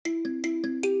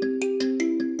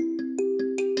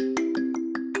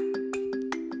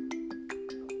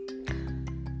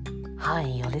Hi,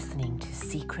 you're listening to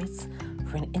Secrets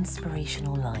for an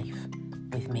Inspirational Life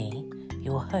with me,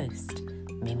 your host,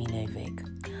 Mimi Novick.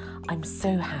 I'm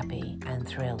so happy and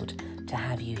thrilled to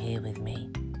have you here with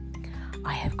me.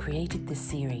 I have created this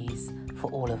series for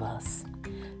all of us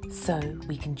so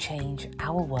we can change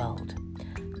our world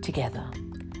together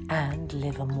and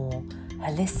live a more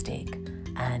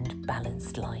holistic and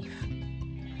balanced life.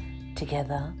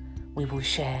 Together, we will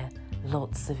share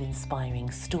lots of inspiring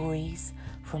stories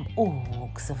from all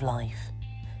walks of life,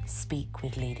 speak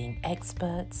with leading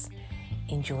experts,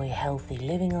 enjoy healthy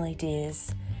living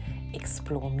ideas,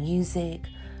 explore music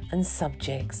and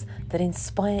subjects that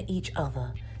inspire each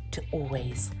other to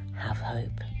always have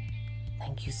hope.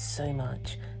 Thank you so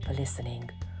much for listening.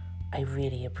 I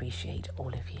really appreciate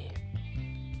all of you.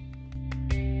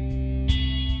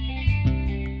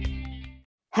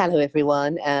 Hello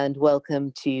everyone, and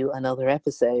welcome to another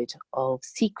episode of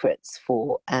Secrets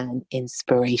for an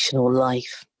Inspirational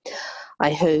Life.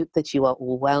 I hope that you are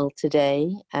all well today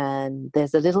and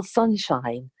there's a little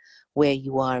sunshine where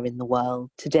you are in the world.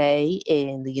 Today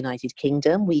in the United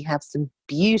Kingdom we have some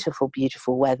beautiful,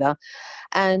 beautiful weather,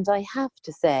 and I have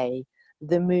to say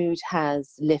the mood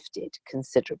has lifted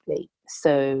considerably.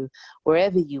 So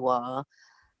wherever you are,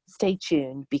 stay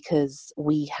tuned because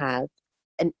we have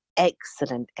an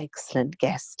excellent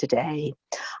guest today.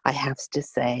 I have to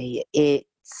say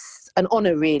it's an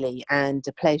honor really and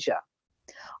a pleasure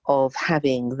of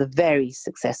having the very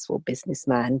successful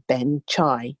businessman Ben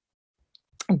Chai.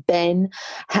 Ben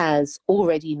has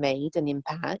already made an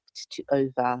impact to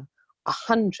over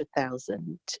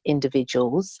 100,000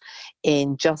 individuals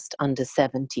in just under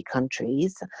 70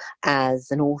 countries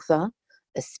as an author,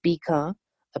 a speaker,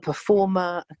 a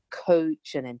performer, a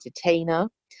coach, an entertainer,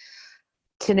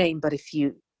 to name but a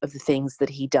few of the things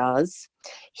that he does.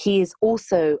 He is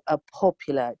also a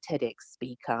popular TEDx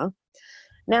speaker.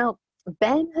 Now,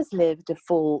 Ben has lived a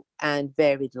full and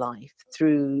varied life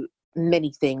through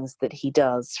many things that he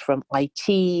does, from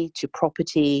IT to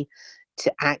property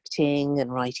to acting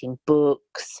and writing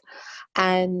books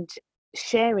and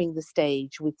sharing the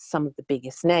stage with some of the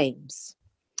biggest names.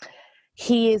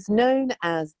 He is known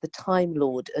as the Time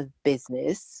Lord of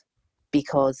business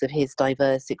because of his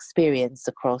diverse experience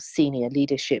across senior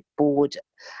leadership, board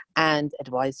and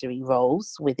advisory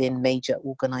roles within major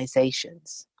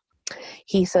organizations.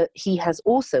 He has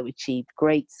also achieved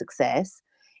great success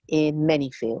in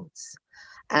many fields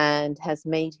and has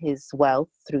made his wealth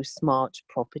through smart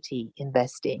property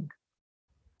investing.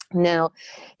 Now,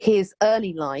 his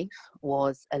early life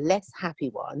was a less happy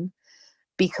one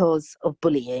because of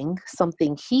bullying,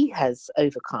 something he has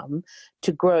overcome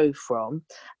to grow from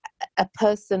a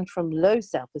person from low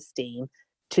self-esteem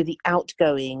to the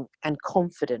outgoing and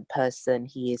confident person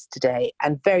he is today,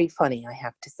 and very funny, I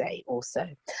have to say also.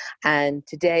 And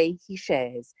today he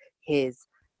shares his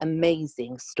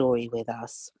amazing story with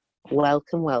us.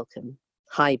 Welcome.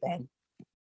 Hi, Ben.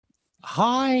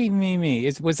 Hi,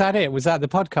 Mimi. Was that it? Was that the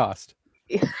podcast?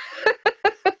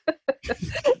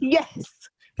 Yes.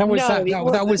 That was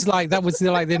No, that was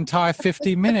like the entire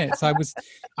 50 minutes. I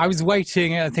was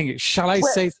waiting. I think, shall I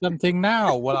say something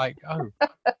now? Well, oh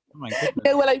my goodness.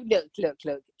 No, well,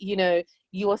 look. You know,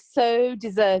 you are so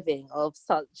deserving of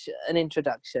such an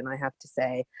introduction, I have to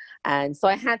say, and so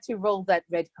I had to roll that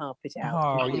red carpet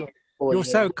out. Oh, you're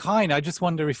so kind. I just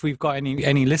wonder if we've got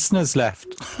any listeners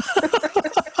left.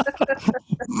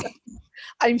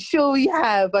 I'm sure we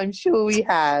have. Where's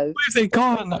he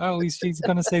gone? Oh, she's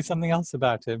going to say something else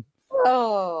about him.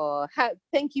 Oh,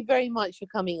 thank you very much for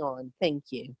coming on. Thank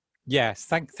you. Yes,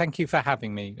 thank you for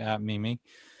having me, Mimi.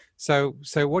 So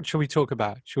what should we talk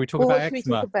about? Should we talk about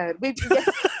eczema?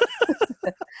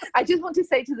 I just want to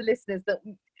say to the listeners that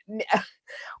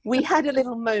we had a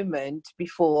little moment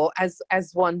before, as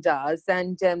one does,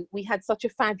 and we had such a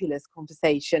fabulous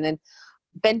conversation, and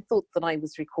Ben thought that I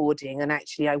was recording, and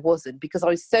actually I wasn't, because I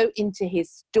was so into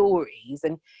his stories,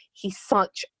 and he's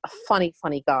such a funny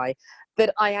guy,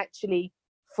 that I actually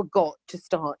forgot to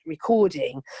start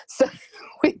recording. So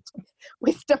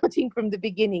we're starting from the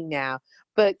beginning now,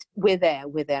 but we're there,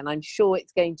 and I'm sure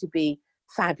it's going to be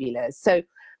fabulous. So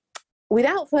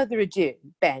without further ado,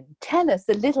 Ben, tell us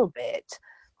a little bit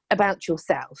about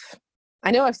yourself. I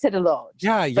know I've said a lot.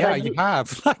 Yeah, you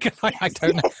have. I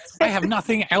don't know. I have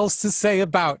nothing else to say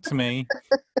about me.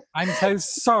 I'm so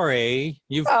sorry.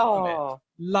 You've got it.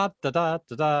 La da da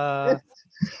da da.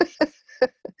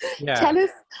 Yeah.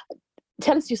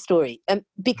 Tell us your story,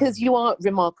 because you are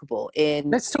remarkable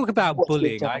in. Let's talk about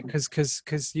bullying,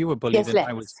 because you were bullied and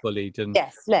I was bullied, and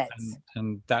yes, let's.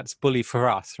 And that's bully for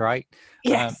us, right?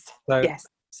 Yes.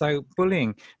 So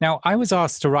bullying. Now, I was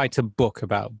asked to write a book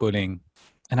about bullying.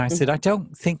 And I said, I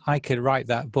don't think I could write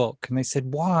that book. And they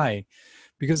said, why?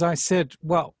 Because I said,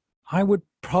 well, I would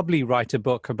probably write a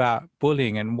book about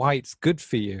bullying and why it's good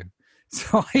for you.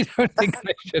 So I don't think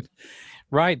I should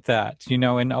write that,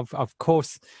 and of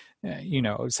course,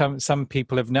 some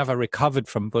people have never recovered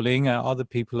from bullying. Other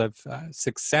people have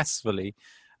successfully,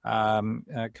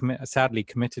 sadly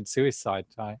committed suicide.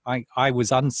 I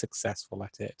was unsuccessful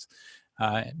at it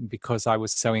because I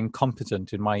was so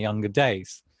incompetent in my younger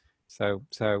days. So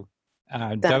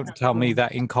don't tell me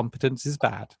that incompetence is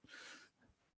bad.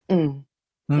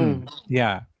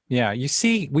 Yeah. You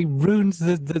see, we ruined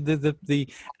the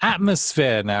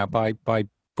atmosphere now by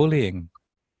bullying.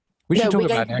 We should talk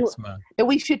about eczema. No,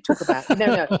 we should talk about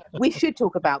we should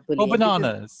talk about bullying. Or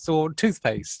bananas, or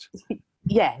toothpaste.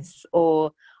 Yes,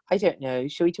 or I don't know.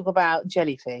 Should we talk about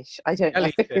jellyfish? I don't know.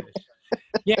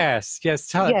 Yes.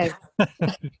 Tell yes.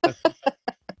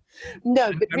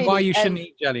 No, but and really, why you shouldn't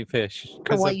eat jellyfish?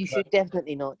 And why you should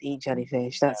definitely not eat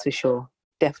jellyfish. That's for sure.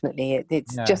 Definitely,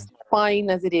 it's just fine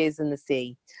as it is in the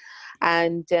sea.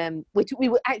 And we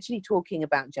were actually talking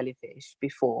about jellyfish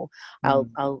before.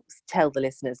 I'll tell the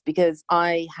listeners, because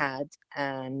I had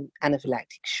an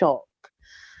anaphylactic shock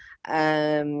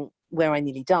where I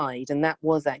nearly died, and that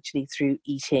was actually through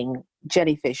eating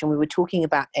jellyfish. And we were talking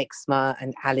about eczema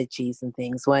and allergies and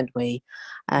things, weren't we?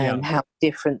 How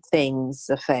different things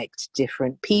affect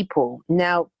different people.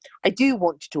 Now, I do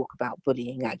want to talk about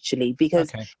bullying, actually,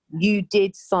 because you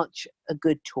did such a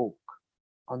good talk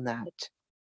on that.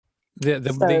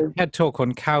 The TED talk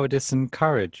on cowardice and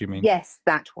courage, you mean? Yes,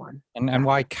 that one. And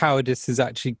why cowardice is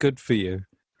actually good for you.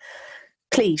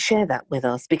 Please share that with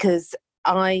us, because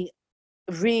I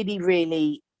really,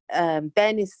 really,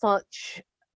 Ben is such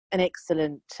an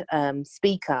excellent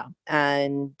speaker,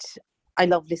 and I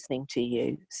love listening to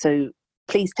you. So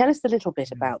please tell us a little bit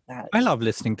about that. I love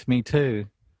listening to me too.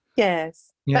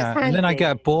 Yes. Yeah, and then I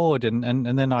get bored and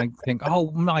then I think,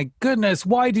 oh my goodness,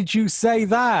 why did you say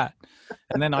that?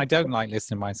 And then I don't like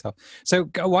listening to myself. So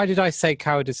why did I say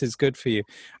cowardice is good for you?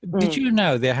 Did you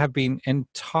know there have been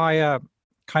entire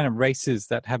kind of races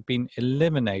that have been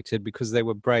eliminated because they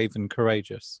were brave and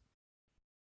courageous?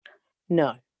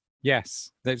 No.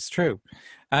 Yes, that's true.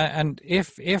 And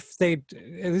if they,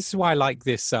 this is why I like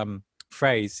this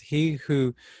phrase, he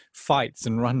who fights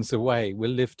and runs away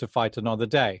will live to fight another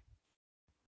day.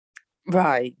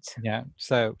 Right. Yeah.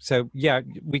 So yeah,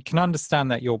 we can understand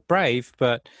that you're brave,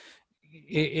 but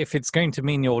if it's going to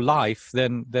mean your life,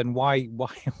 then why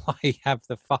have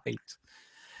the fight?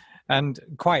 And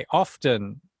quite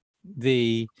often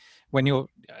when you're,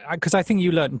 because I think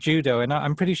you learned judo, and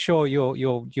I'm pretty sure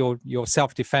your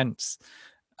self-defense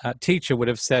teacher would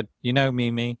have said,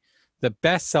 Mimi, the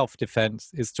best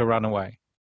self-defense is to run away,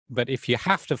 but if you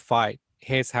have to fight,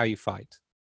 here's how you fight.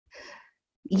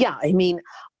 Yeah, I mean,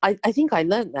 I think I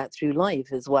learned that through life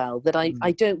as well, that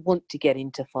I don't want to get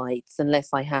into fights unless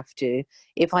I have to.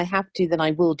 If I have to, then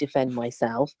I will defend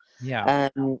myself. Yeah.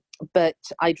 But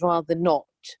I'd rather not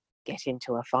get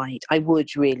into a fight. I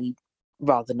would really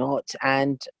rather not,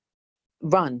 and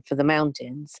run for the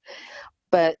mountains.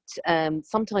 But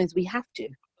sometimes we have to.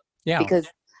 Yeah. Because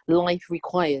life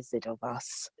requires it of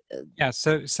us. Yeah.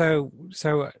 So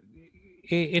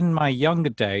in my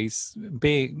younger days,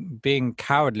 being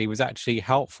cowardly was actually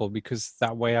helpful, because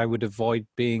that way I would avoid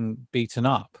being beaten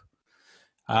up.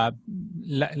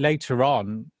 Later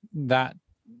on, that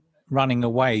running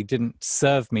away didn't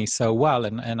serve me so well,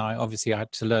 and I obviously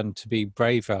had to learn to be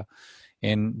braver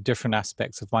in different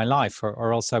aspects of my life,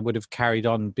 or else I would have carried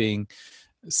on being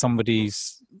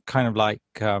somebody's kind of like,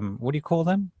 what do you call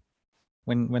them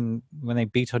when they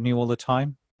beat on you all the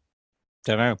time?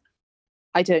 Don't know.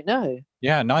 I don't know.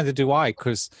 Yeah, neither do I,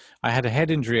 because I had a head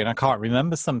injury and I can't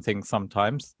remember something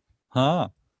sometimes. Huh?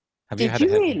 Did you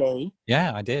really?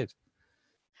 Yeah, I did.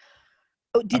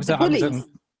 Oh, did the bullies?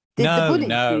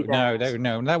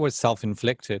 No, that was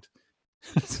self-inflicted.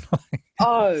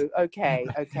 Oh, okay.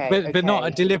 But not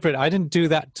a deliberate. I didn't do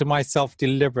that to myself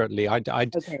deliberately.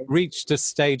 I'd reached a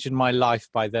stage in my life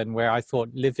by then where I thought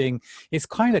living is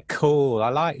kind of cool. I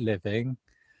like living.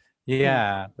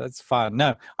 Yeah, that's fun.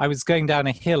 No, I was going down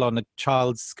a hill on a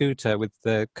child's scooter with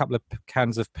a couple of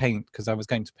cans of paint because I was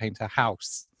going to paint a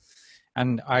house.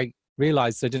 And I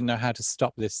realized I didn't know how to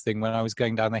stop this thing when I was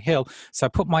going down the hill. So I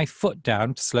put my foot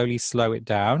down to slowly slow it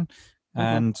down.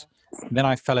 And then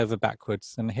I fell over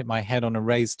backwards and hit my head on a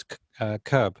raised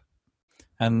curb.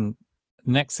 And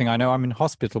next thing I know, I'm in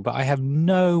hospital, but I have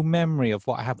no memory of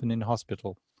what happened in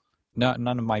hospital. No,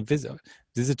 none of my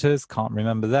visitors, can't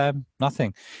remember them,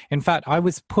 nothing. In fact, I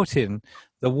was put in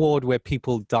the ward where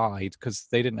people died because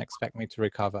they didn't expect me to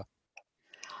recover.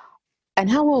 And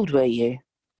how old were you?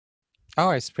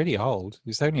 Oh, it's pretty old.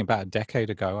 It's only about a decade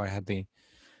ago I had the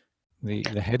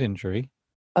head injury.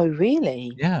 Oh,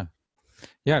 really? Yeah.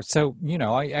 Yeah. So,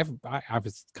 I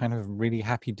was kind of a really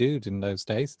happy dude in those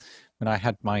days when I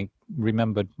had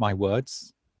remembered my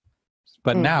words.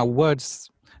 But now words,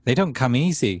 they don't come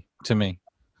easy to me.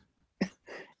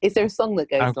 Is there a song that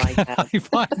goes like that? I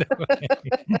find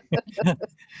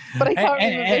But I can't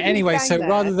remember. Anyway, so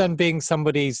rather than being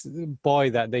somebody's boy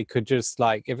that they could just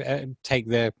take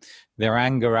their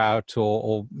anger out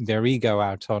or their ego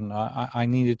out on, I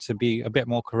needed to be a bit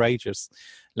more courageous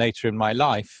later in my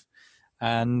life,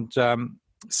 and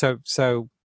so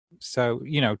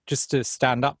just to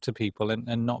stand up to people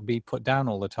and not be put down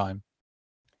all the time.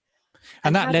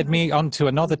 And that led me on to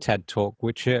another TED talk,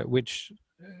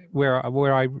 where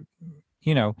I,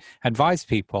 advise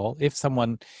people, if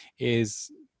someone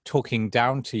is talking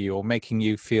down to you or making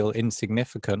you feel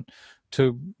insignificant,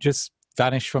 to just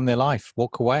vanish from their life,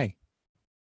 walk away.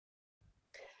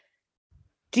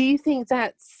 Do you think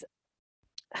that's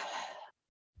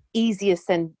easier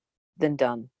said than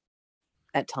done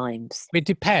at times? It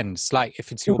depends. Like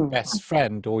if it's your best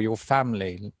friend or your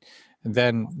family,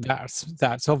 then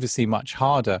that's obviously much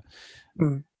harder.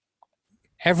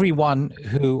 Everyone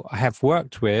who I have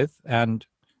worked with and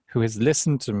who has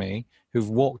listened to me, who've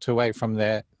walked away from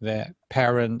their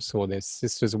parents or their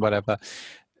sisters or whatever,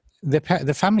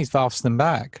 the families have asked them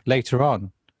back later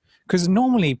on. Because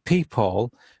normally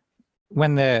people,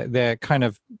 when they're kind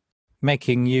of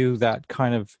making you that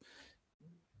kind of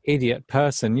idiot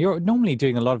person, you're normally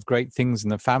doing a lot of great things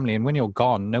in the family, and when you're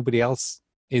gone, nobody else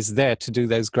is there to do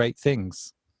those great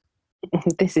things.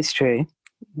 This is true.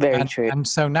 Very true. And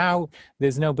so now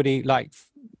there's nobody like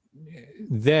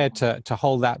there to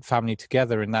hold that family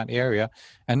together in that area,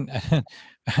 and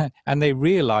and they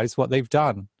realize what they've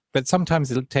done. But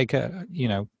sometimes it'll take a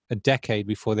decade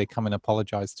before they come and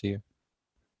apologize to you.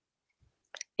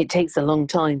 It takes a long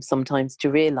time sometimes to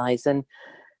realize, and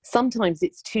sometimes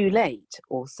it's too late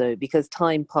also, because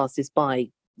time passes by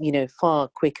far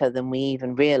quicker than we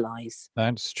even realize.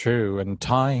 That's true. And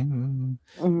time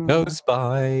goes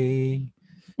by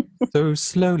so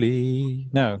slowly.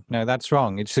 No, that's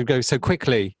wrong. It should go so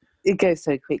quickly. It goes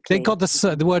so quickly. They got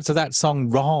the words of that song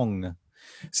wrong.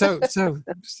 So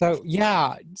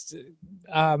yeah.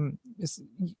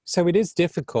 So it is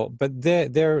difficult, but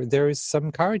there is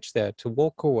some courage there to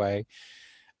walk away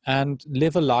and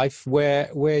live a life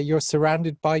where you're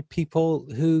surrounded by people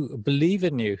who believe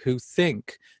in you, who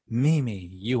think,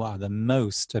 Mimi, you are the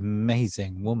most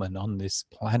amazing woman on this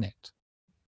planet.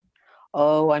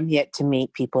 Oh, I'm yet to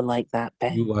meet people like that,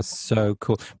 Ben. You are so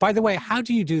cool. By the way, how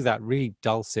do you do that really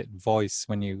dulcet voice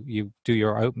when you do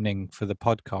your opening for the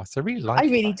podcast? I really like it.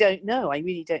 I really don't know.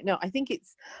 I think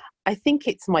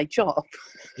it's my job.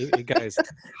 It goes,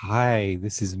 hi,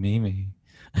 this is Mimi.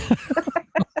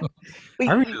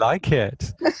 I really like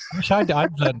it. I wish I'd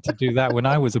learned to do that when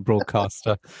I was a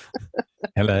broadcaster.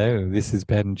 Hello, this is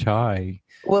Ben Chai.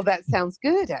 Well, that sounds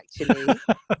good, actually.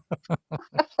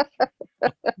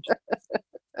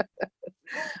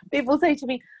 People say to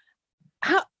me,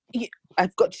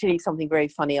 I've got to tell you something very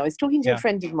funny. I was talking to a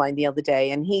friend of mine the other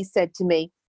day, and he said to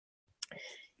me,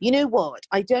 you know what?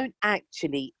 I don't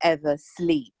actually ever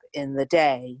sleep in the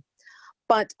day.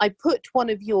 But I put one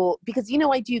of because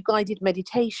I do guided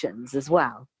meditations as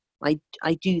well. I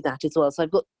do that as well. So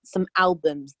I've got some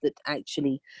albums that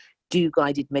actually do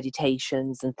guided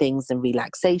meditations and things and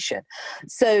relaxation.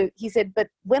 So he said, but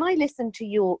when I listen to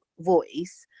your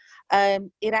voice,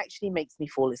 it actually makes me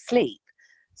fall asleep.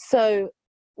 So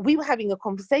we were having a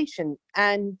conversation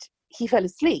and he fell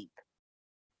asleep.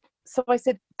 So I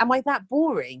said, am I that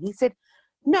boring? He said,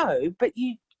 no, but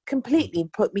you completely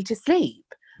put me to sleep.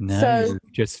 No, so,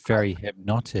 just very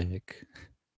hypnotic.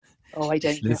 Oh, I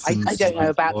don't know. I don't know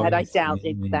about that. I doubt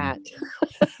it's that.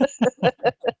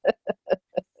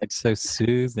 It's so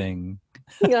soothing.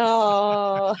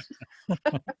 Oh.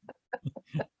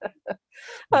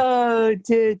 Oh,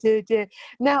 dear.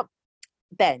 Now,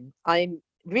 Ben, I'm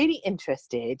really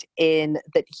interested in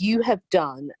that you have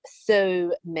done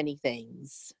so many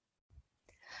things.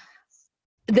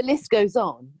 The list goes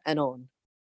on and on.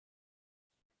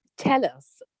 Tell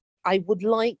us. I would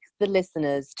like the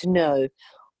listeners to know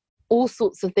all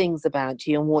sorts of things about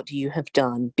you and what you have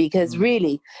done, because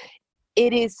really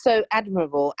it is so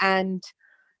admirable and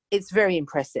it's very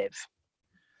impressive.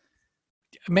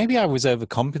 Maybe I was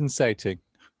overcompensating.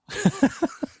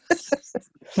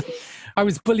 I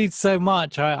was bullied so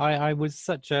much. I was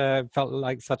felt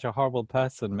like such a horrible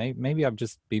person. Maybe I've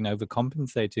just been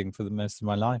overcompensating for the most of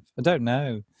my life. I don't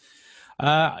know.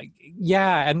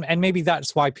 And maybe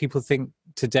that's why people think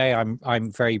today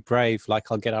I'm very brave.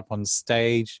 Like I'll get up on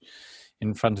stage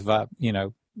in front of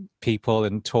people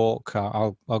and talk.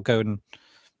 I'll go and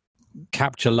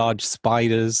capture large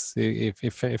spiders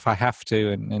if I have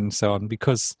to, and so on,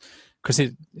 because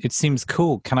it seems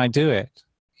cool. Can I do it?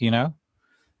 Can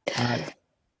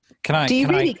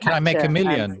I make a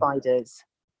million spiders?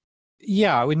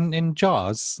 Yeah, in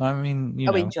jars. I mean,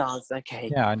 in jars. Okay.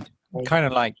 Yeah, kind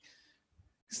of like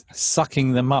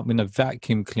sucking them up in a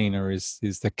vacuum cleaner is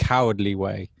the cowardly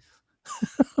way.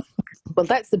 Well,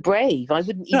 that's the brave. I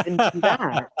wouldn't even do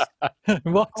that.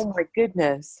 What? Oh my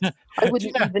goodness. I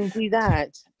wouldn't even do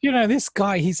that. This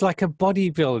guy, he's like a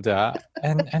bodybuilder,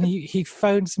 and he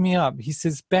phones me up. He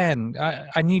says, Ben,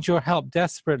 I need your help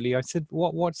desperately. I said,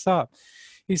 what's up?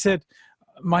 He said,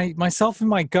 myself and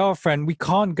my girlfriend, we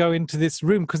can't go into this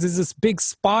room because there's this big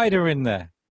spider in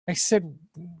there. I said,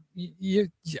 you're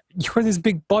this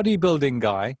big bodybuilding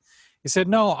guy. He said,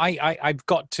 no, I've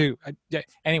got to.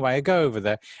 Anyway, I go over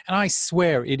there, and I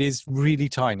swear it is really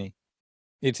tiny.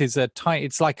 It is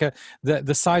it's like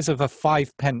the size of a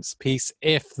 5-pence piece,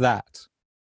 if that,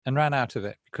 and ran out of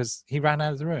it because he ran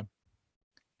out of the room.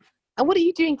 And what are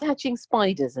you doing catching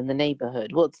spiders in the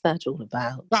neighborhood? What's that all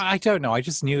about? I don't know. I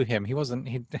just knew him. He wasn't.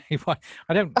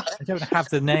 I don't have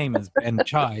the name as Ben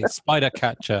Chai, spider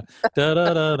catcher. Da,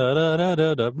 da, da, da, da,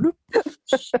 da, da, bloop.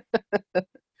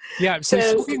 Yeah. So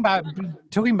talking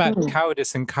about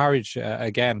cowardice and courage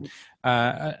again.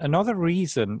 Another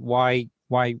reason why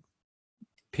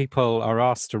people are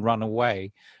asked to run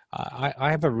away.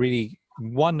 I have a really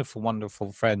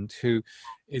wonderful friend who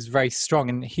is very strong,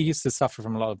 and he used to suffer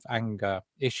from a lot of anger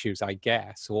issues, I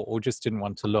guess, or just didn't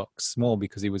want to look small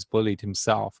because he was bullied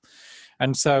himself.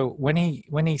 And so when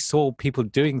he saw people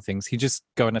doing things, he'd just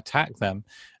go and attack them,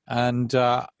 and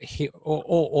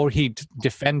he'd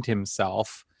defend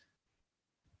himself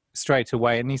straight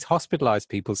away. And he's hospitalized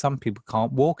people. Some people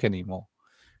can't walk anymore.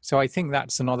 So I think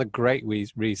that's another great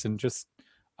reason. Just,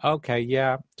 okay,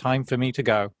 yeah, time for me to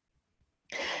go.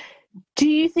 Do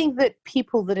you think that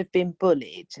people that have been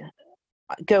bullied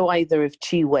go either of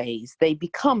two ways? They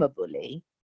become a bully,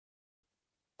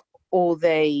 or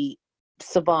they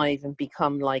survive and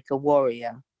become like a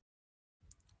warrior?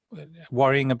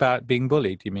 Worrying about being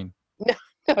bullied, you mean?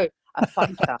 No, a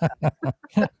fighter.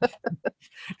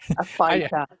 A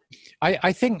fighter.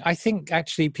 I think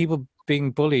actually people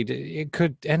being bullied, it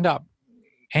could end up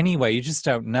anyway. You just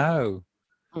don't know.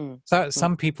 So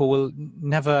some people will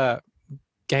never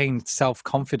gain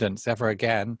self-confidence ever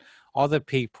again. Other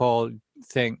people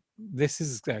think, this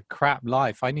is a crap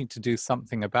life. I need to do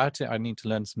something about it. I need to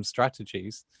learn some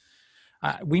strategies.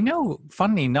 We know,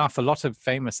 funnily enough, a lot of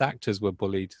famous actors were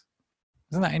bullied.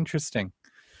 Isn't that interesting?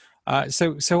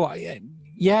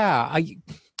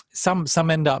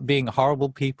 Some end up being horrible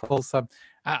people. Some,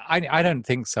 I don't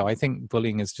think so. I think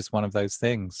bullying is just one of those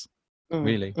things,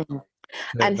 really.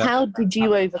 And how did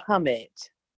you overcome it?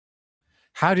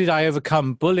 How did I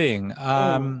overcome bullying?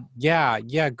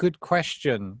 Yeah, good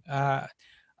question.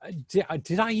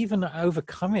 Did I even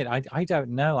overcome it? I don't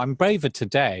know. I'm braver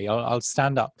today. I'll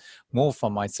stand up more for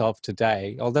myself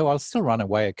today, although I'll still run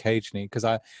away occasionally because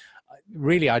I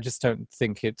just don't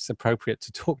think it's appropriate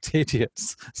to talk to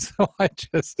idiots. So I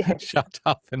just shut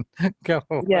up and go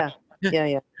away.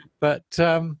 Yeah. But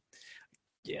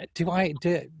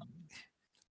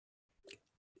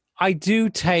I do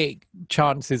take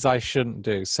chances I shouldn't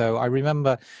do. So I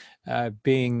remember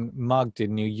being mugged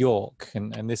in New York,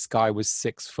 and this guy was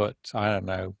 6 foot, I don't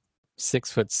know,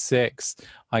 6'6".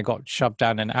 I got shoved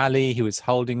down an alley. He was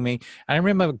holding me. And I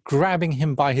remember grabbing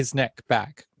him by his neck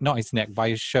back, not his neck, by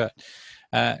his shirt.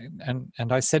 And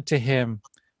I said to him,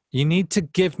 you need to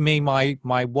give me my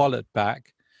wallet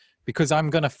back because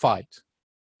I'm going to fight.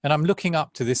 And I'm looking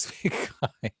up to this big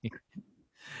guy.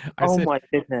 My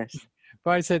goodness.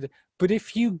 But I said, but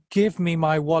if you give me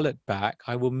my wallet back,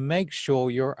 I will make sure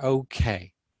you're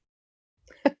okay.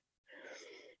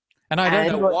 And I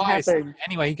don't know why.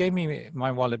 Anyway, he gave me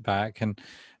my wallet back. And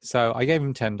so I gave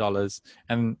him $10.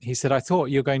 And he said, I thought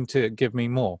you were going to give me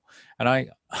more. And I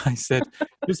said,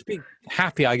 just be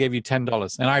happy I gave you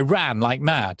 $10. And I ran like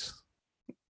mad.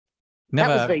 That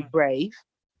was very brave.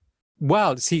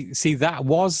 Well, see, that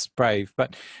was brave.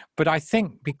 But I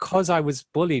think because I was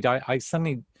bullied, I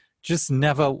suddenly just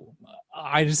never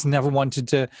wanted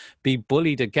to be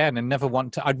bullied again, and never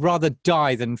want to. I'd rather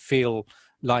die than feel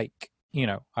like,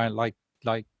 I like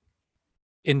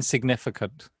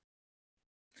insignificant.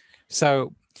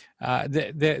 So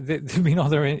there have been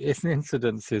other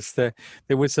incidences.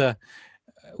 There was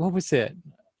what was it?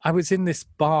 I was in this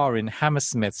bar in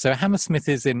Hammersmith. So Hammersmith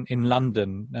is in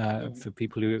London for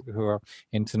people who are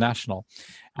international.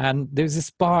 And there's this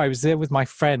bar. I was there with my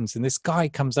friends, and this guy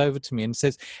comes over to me and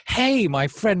says, "Hey, my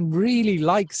friend really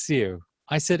likes you."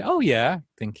 I said, "Oh, yeah,"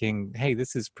 thinking, hey,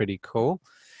 this is pretty cool.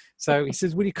 So he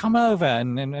says, "Will you come over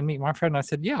and meet my friend?" I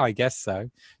said, "Yeah, I guess so."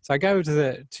 So I go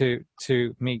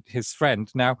to meet his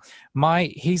friend. Now,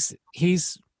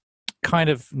 he's kind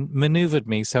of maneuvered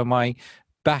me so my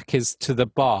back is to the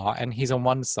bar and he's on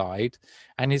one side,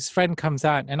 and his friend comes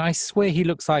out, and I swear he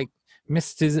looks like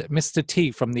Mr.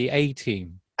 T from the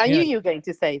A-Team. I knew you were going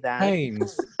to say that.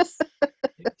 Haynes.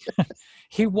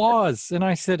 He was, and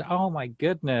I said, "Oh my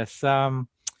goodness.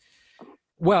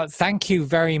 Well, thank you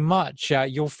very much.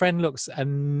 Your friend looks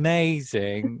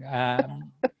amazing.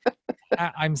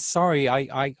 I'm sorry,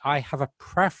 I have a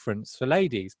preference for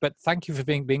ladies, but thank you for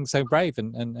being so brave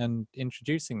and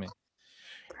introducing me."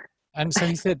 And so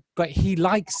he said, "But he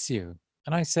likes you."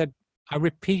 And I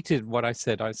repeated what I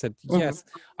said. I said, "Yes,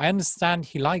 I understand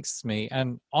he likes me.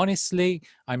 And honestly,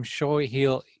 I'm sure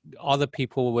other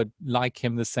people would like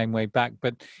him the same way back,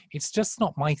 but it's just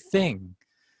not my thing."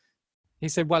 He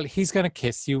said, "Well, he's going to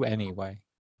kiss you anyway."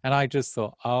 And I just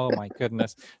thought, oh my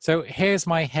goodness. So here's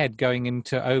my head going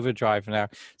into overdrive now.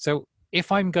 So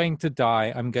if I'm going to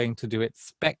die, I'm going to do it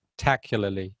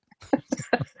spectacularly.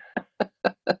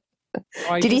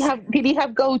 Did he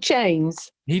have gold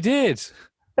chains? He did.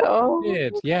 Oh, He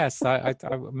did. Yes. I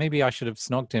maybe I should have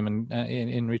snogged him and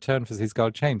in return for his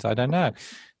gold chains. I don't know.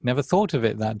 Never thought of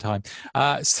it that time.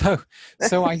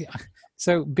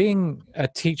 So being a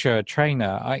teacher, a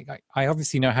trainer, I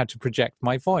obviously know how to project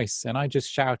my voice, and I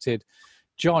just shouted,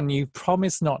 "John, you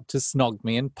promised not to snog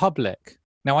me in public."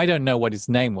 Now, I don't know what his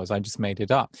name was. I just made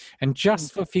it up. And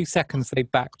just for a few seconds, they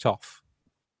backed off.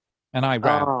 And I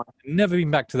ran. Oh. Never been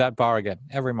back to that bar again,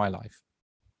 ever in my life.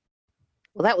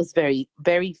 Well, that was very,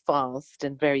 very fast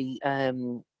and very,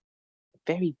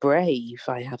 very brave,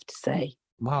 I have to say.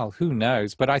 Well, who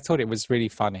knows? But I thought it was really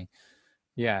funny.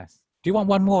 Yes. Do you want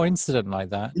one more incident like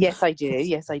that? Yes, I do.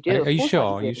 Yes, I do. Are you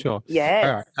sure? Are you sure? Yes.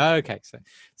 All right. Okay.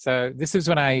 So this is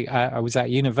when I was at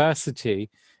university,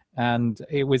 and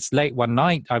it was late one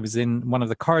night. I was in one of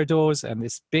the corridors, and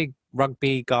this big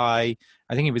rugby guy,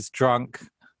 I think he was drunk,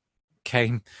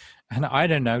 came, and I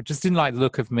don't know, just didn't like the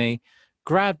look of me,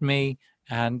 grabbed me,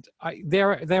 and I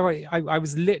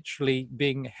was literally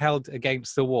being held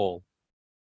against the wall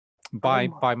by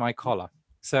my collar.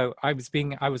 So I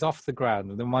was off the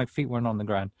ground, and my feet weren't on the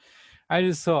ground. I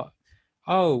just thought,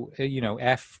 oh,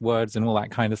 F words and all that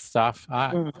kind of stuff.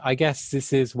 I guess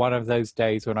this is one of those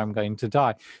days when I'm going to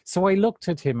die. So I looked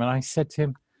at him and I said to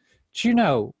him, "Do you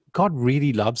know, God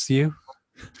really loves you?"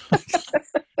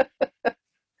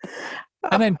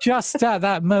 And then just at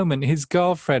that moment, his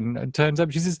girlfriend turns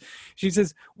up. She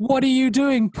says, "What are you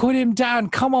doing? Put him down.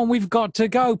 Come on, we've got to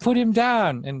go. Put him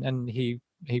down." And he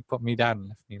put me down and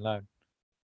left me alone.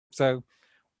 So,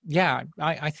 yeah,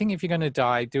 I think if you're going to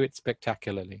die, do it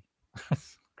spectacularly.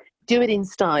 Do it in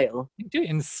style. Do it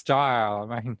in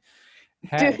style. I mean,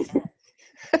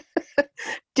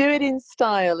 do it in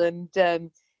style. And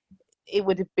it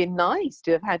would have been nice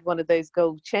to have had one of those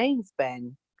gold chains,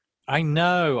 Ben. I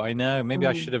know. Maybe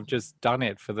I should have just done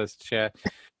it for this chair.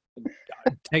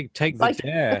 Take the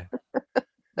dare.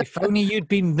 If only you'd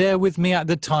been there with me at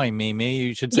the time, Mimi.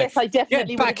 You should say, "Yes, I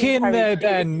definitely get back in there,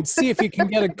 Ben. See if you can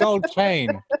get a gold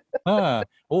chain." Oh,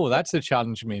 that's a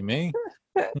challenge, Mimi.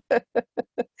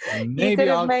 Maybe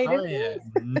I'll try it.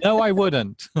 No, I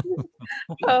wouldn't.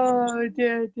 Oh,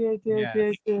 dear.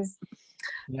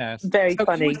 Yes. Very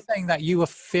funny. You were saying that you were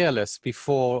fearless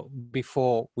before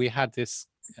we had this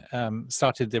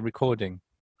started the recording.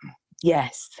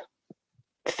 Yes,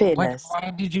 fearless.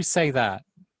 Why did you say that?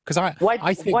 Because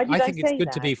I think it's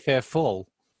good to be fearful.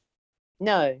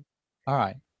 No. All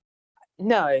right.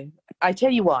 No, I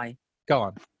tell you why. Go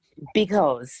on.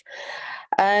 Because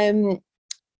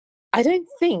I don't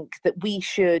think that we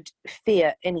should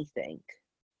fear anything,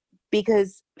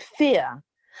 because fear,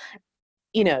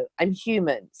 I'm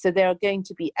human, so there are going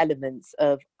to be elements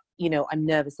of, I'm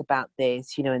nervous about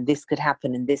this, and this could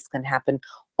happen and this can happen.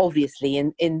 Obviously,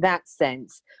 in that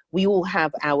sense, we all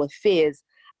have our fears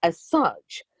as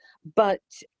such. But,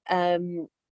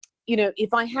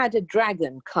 if I had a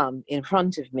dragon come in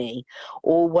front of me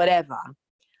or whatever,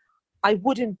 I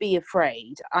wouldn't be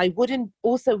afraid.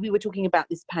 Also, we were talking about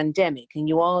this pandemic, and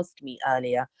you asked me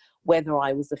earlier whether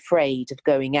I was afraid of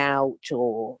going out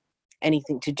or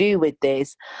anything to do with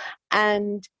this.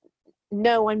 And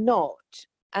no, I'm not.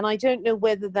 And I don't know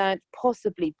whether that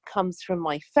possibly comes from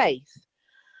my faith.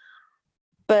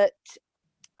 But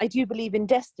I do believe in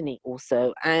destiny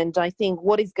also. And I think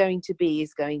what is going to be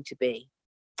is going to be.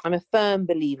 I'm a firm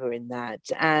believer in that.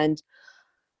 And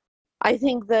I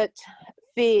think that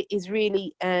fear is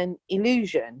really an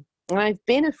illusion. And I've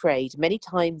been afraid many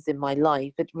times in my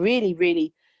life, at really,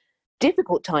 really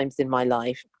difficult times in my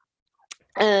life.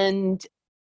 And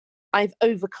I've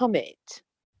overcome it.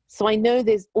 So I know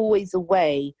there's always a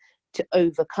way to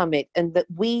overcome it, and that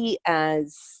we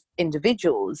as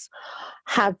individuals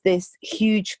have this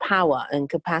huge power and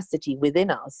capacity within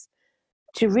us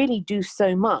to really do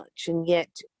so much, and yet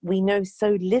we know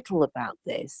so little about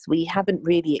this. We haven't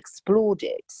really explored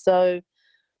it. So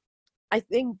I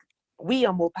think we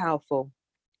are more powerful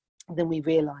than we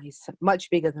realize, much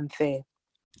bigger than fear.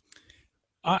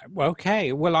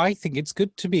 Okay, well, I think it's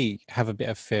good to have a bit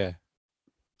of fear.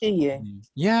 Do you?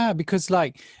 Yeah, because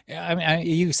like, I mean,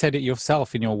 you said it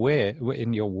yourself in your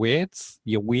weirds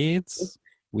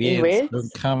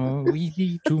don't come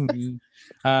easy to me.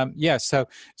 Yeah, so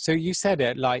you said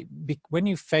it like when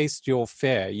you faced your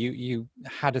fear, you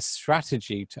had a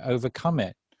strategy to overcome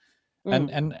it,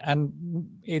 and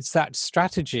it's that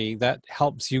strategy that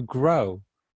helps you grow.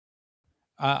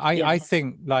 I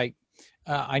think like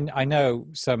I know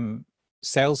some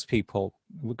salespeople,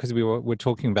 because we're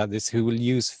talking about this, who will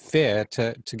use fear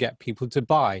to get people to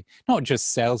buy. Not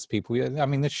just salespeople. I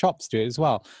mean, the shops do it as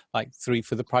well. Like 3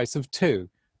 for the price of 2,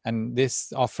 and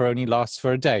this offer only lasts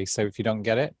for a day. So if you don't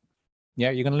get it,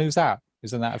 you're going to lose out.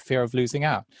 Isn't that a fear of losing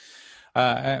out?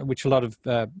 Which a lot of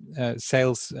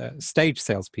stage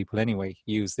salespeople anyway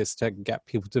use this to get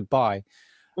people to buy.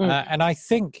 And I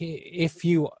think if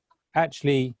you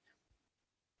actually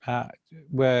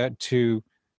were to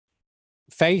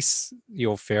face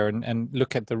your fear and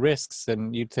look at the risks,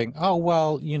 and you'd think, oh,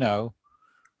 well,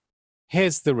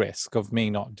 here's the risk of me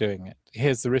not doing it.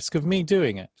 Here's the risk of me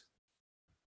doing it.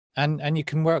 And you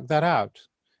can work that out,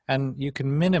 and you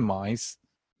can minimize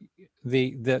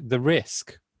the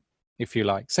risk, if you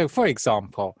like. So, for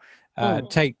example,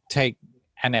 take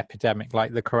an epidemic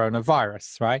like the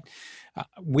coronavirus, right?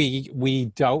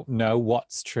 We don't know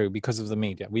what's true because of the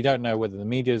media. We don't know whether the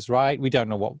media is right. We don't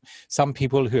know what some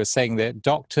people who are saying that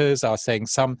doctors are saying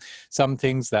some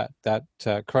things that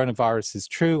coronavirus is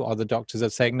true, or the doctors are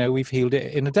saying, no, we've healed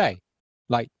it in a day.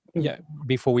 Like, yeah,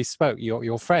 before we spoke,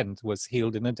 your friend was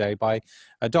healed in a day by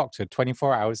a doctor,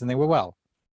 24 hours, and they were well.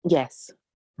 Yes.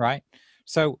 Right?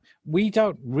 So we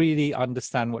don't really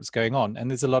understand what's going on. And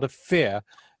there's a lot of fear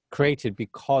created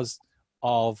because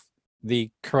of the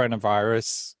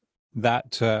coronavirus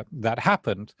that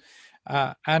happened.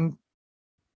 And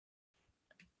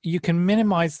you can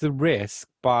minimize the risk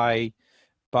by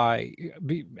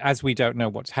as we don't know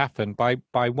what's happened,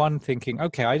 by one thinking,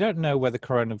 okay, I don't know whether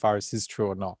coronavirus is true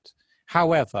or not.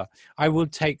 However, I will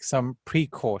take some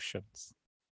precautions.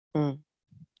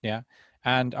 Yeah.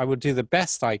 And I will do the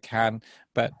best I can,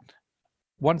 but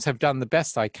once I've done the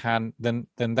best I can, then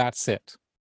that's it.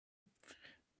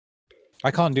 I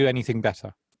can't do anything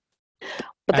better.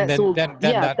 But that's all.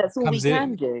 That's all we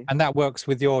can do. And that works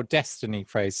with your destiny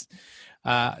phrase.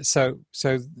 So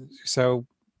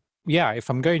yeah, if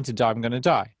I'm going to die, I'm going to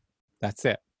die. That's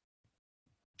it.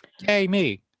 Yay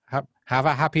me! Have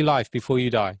a happy life before you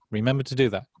die. Remember to do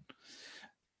that.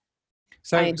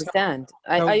 So I understand.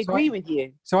 I agree with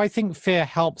you. So I think fear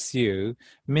helps you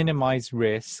minimize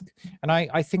risk, and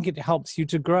I think it helps you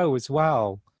to grow as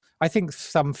well. I think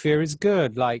some fear is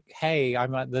good. Like, hey,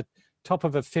 I'm at the top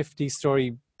of a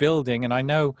 50-story building, and I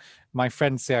know my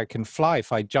friends say I can fly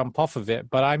if I jump off of it,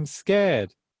 but I'm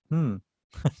scared.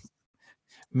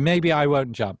 Maybe I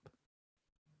won't jump.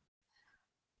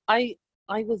 I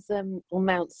was on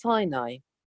Mount Sinai,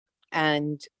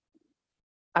 and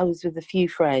I was with a few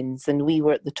friends, and we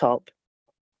were at the top.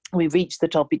 We reached the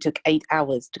top. It took 8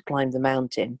 hours to climb the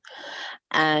mountain.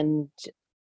 And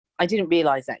I didn't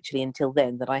realize actually until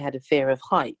then that I had a fear of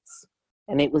heights.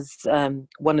 And it was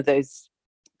one of those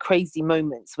crazy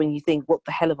moments when you think, what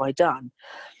the hell have I done?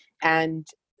 And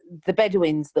the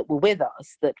Bedouins that were with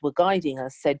us, that were guiding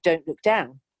us, said, don't look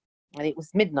down. And it was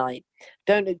midnight.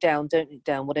 Don't look down, don't look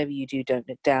down. Whatever you do, don't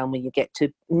look down when you get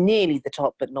to nearly the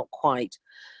top, but not quite.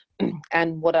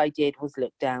 And what I did was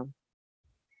look down.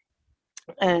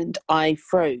 And I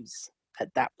froze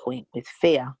at that point with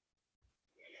fear.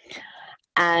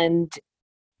 And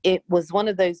it was one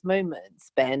of those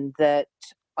moments, Ben, that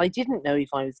I didn't know if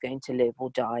I was going to live or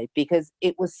die, because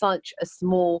it was such a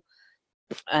small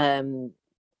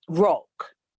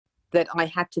rock that I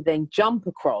had to then jump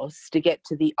across to get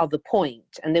to the other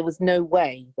point. And there was no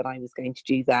way that I was going to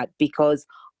do that, because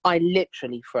I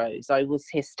literally froze. I was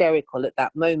hysterical at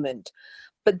that moment.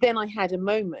 But then I had a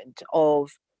moment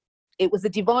of, it was a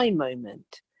divine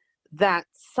moment. that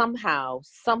somehow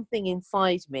something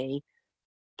inside me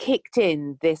kicked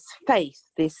in this faith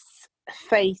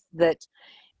that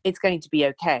it's going to be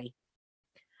okay.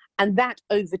 And that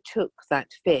overtook that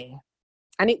fear.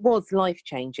 And it was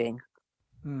life-changing.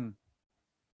 Mm.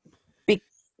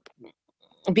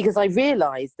 Because I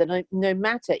realized that no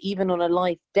matter, even on a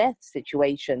life-death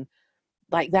situation,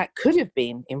 like that could have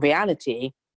been, in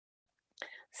reality,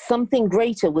 something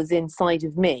greater was inside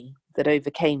of me that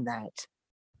overcame that.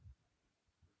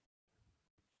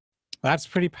 That's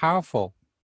pretty powerful.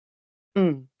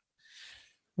 Mm.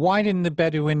 Why didn't the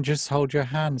Bedouin just hold your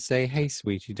hand and say, "Hey,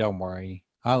 sweetie, don't worry.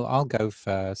 I'll go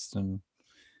first, and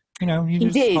you He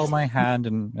just did. hold my hand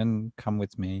and come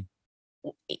with me."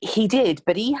 He did,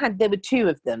 but there were two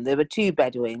of them. There were two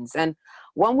Bedouins, and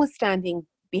one was standing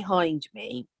behind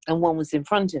me and one was in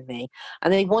front of me,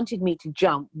 and they wanted me to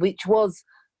jump, which was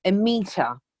a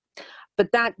meter,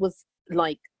 but that was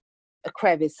like a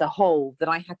crevice, a hole that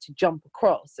I had to jump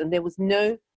across, and there was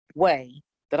no way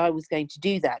that I was going to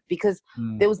do that, because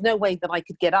there was no way that I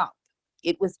could get up.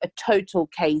 It was a total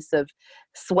case of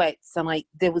sweats, and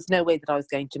there was no way that I was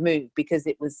going to move, because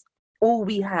it was all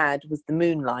we had was the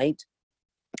moonlight.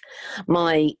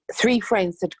 My three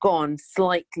friends had gone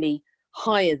slightly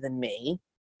higher than me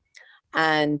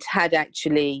and had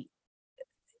actually,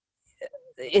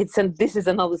 this is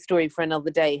another story for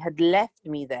another day, had left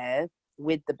me there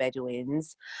with the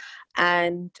Bedouins,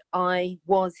 and I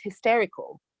was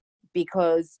hysterical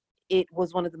because it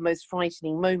was one of the most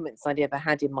frightening moments I'd ever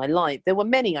had in my life. There were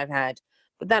many I've had,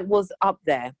 but that was up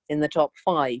there in the top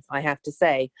 5, I have to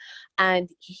say. And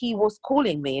he was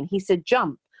calling me and he said,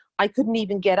 "Jump." I couldn't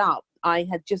even get up. I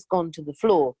had just gone to the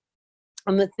floor.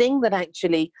 And the thing that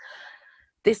actually,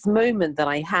 this moment that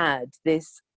I had,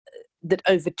 that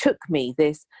overtook me,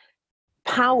 this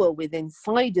power within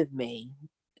inside of me,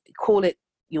 call it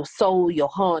your soul, your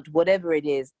heart, whatever it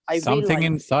is. Something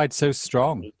inside so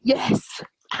strong. Yes,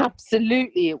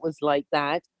 absolutely. It was like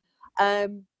that.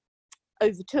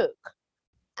 Overtook.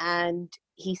 And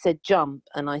he said, "Jump."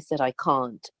 And I said, "I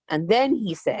can't." And then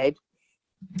he said,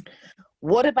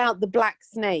 "What about the black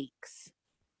snakes?"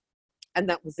 And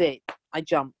that was it. I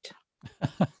jumped.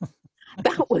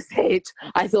 That was it.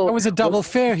 I thought that was a double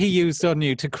fear he used on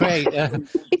you to create,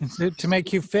 to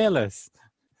make you fearless.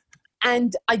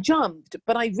 And I jumped,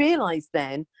 but I realized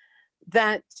then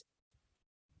that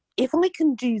if I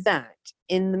can do that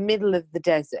in the middle of the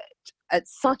desert at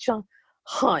such a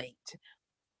height,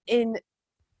 in,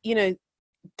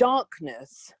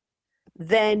 darkness,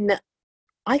 then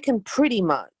I can pretty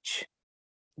much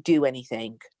do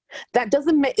anything. That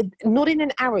doesn't make, not in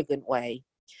an arrogant way,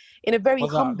 in a very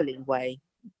humbling way,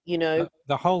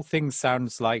 The whole thing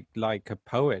sounds like a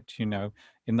poet,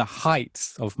 in the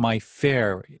heights of my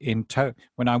fear,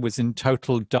 when I was in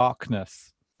total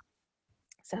darkness.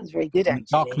 Sounds very good, actually. The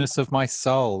darkness of my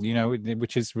soul,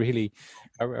 which is really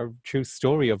a true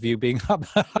story of you being up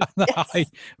the high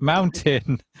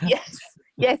mountain.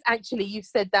 Yes, actually, you've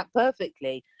said that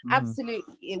perfectly.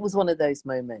 Absolutely. It was one of those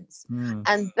moments.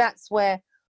 And that's where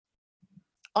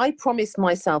I promised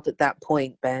myself at that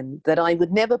point, Ben, that I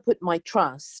would never put my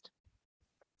trust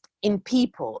in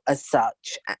people as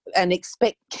such and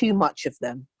expect too much of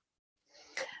them.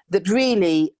 That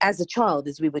really, as a child,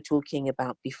 as we were talking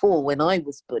about before, when I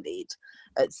was bullied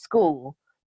at school,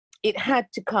 it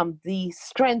had to come, the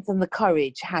strength and the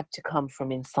courage had to come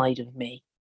from inside of me.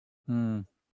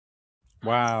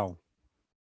 Wow.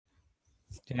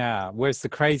 Yeah, whereas the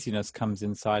craziness comes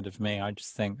inside of me, I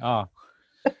just think,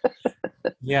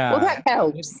 yeah. Well, that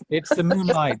helps. It's the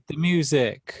moonlight, the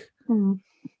music. And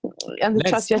the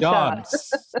let's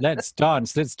dance. Let's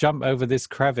dance. Let's jump over this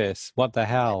crevice. What the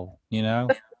hell,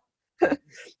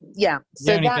 Yeah.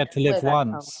 So you only get to live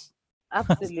once.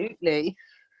 Absolutely.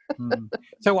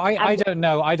 So I don't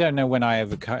know. I don't know when I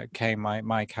overcame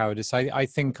my cowardice. I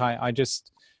think I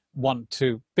just want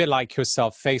to, a bit like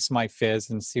yourself, face my fears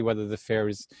and see whether the fear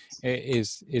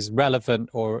is relevant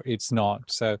or it's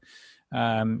not. So,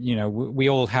 we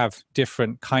all have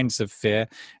different kinds of fear,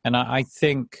 and I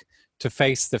think to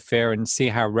face the fear and see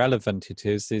how relevant it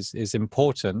is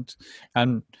important.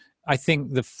 And I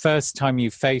think the first time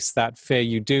you face that fear,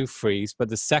 you do freeze, but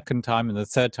the second time and the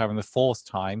third time and the fourth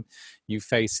time you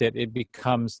face it, it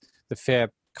becomes, the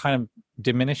fear kind of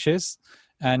diminishes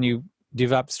and you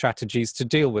develop strategies to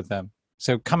deal with them.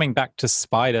 So coming back to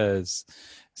spiders,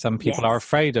 some people are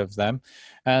afraid of them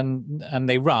and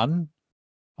they run.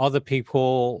 Other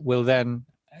people will then,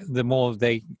 the more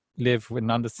they live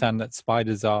and understand that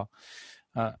spiders are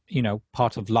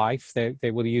part of life,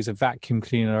 they will use a vacuum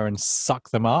cleaner and suck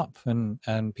them up,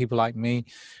 and people like me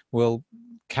will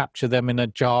capture them in a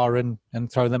jar and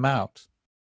throw them out?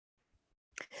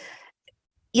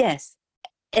 Yes,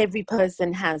 every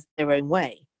person has their own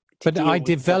way. But I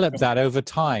developed that over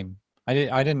time. I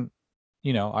didn't,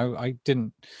 I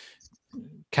didn't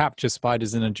capture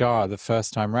spiders in a jar the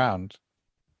first time round.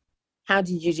 How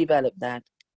did you develop that?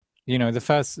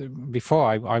 Before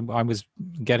I was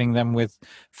getting them with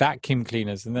vacuum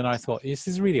cleaners, and then I thought, this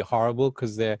is really horrible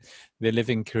because they're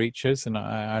living creatures, and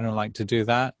I don't like to do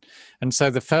that. And so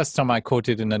the first time I caught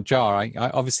it in a jar, I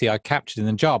obviously captured it in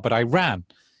the jar, but I ran,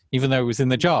 even though it was in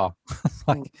the jar.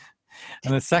 And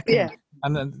the second,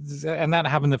 and that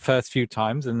happened the first few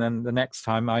times, and then the next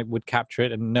time I would capture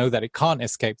it and know that it can't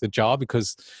escape the jar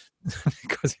because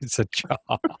it's a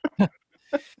jar.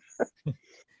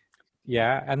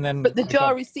 Yeah, and then but the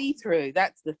jar is see-through.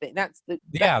 That's the thing. That's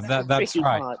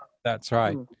right. Part. That's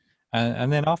right.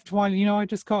 And then after a while, I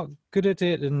just got good at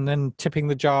it, and then tipping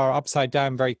the jar upside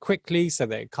down very quickly so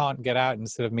that it can't get out,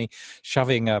 instead of me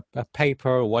shoving a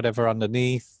paper or whatever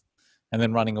underneath and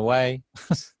then running away.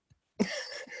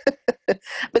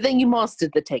 But then you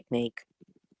mastered the technique.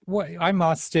 Well, I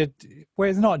mastered. Well,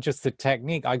 it's not just the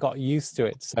technique. I got used to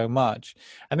it so much,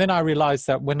 and then I realized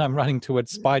that when I'm running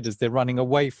towards spiders, they're running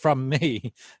away from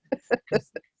me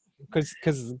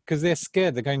because they're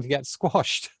scared they're going to get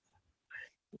squashed.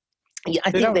 Yeah,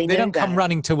 I think they don't come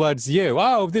running towards you.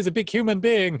 Oh, there's a big human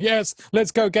being. Yes,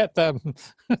 let's go get them.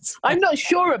 I'm not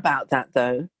sure about that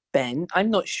though, Ben.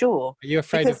 I'm not sure. Are you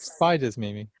afraid of spiders,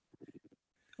 Mimi?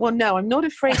 Well, no, I'm not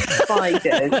afraid of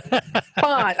spiders.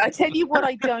 But I tell you what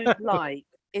I don't like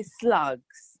is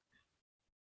slugs.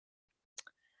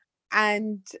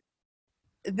 And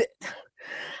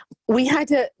we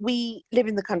live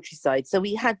in the countryside, so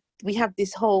we have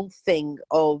this whole thing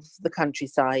of the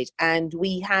countryside, and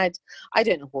we had, I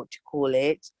don't know what to call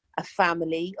it, a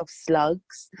family of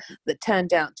slugs that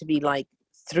turned out to be like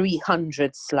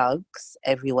 300 slugs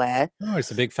everywhere. Oh,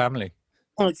 it's a big family.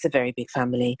 Oh, it's a very big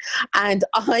family, and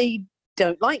I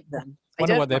don't like them. I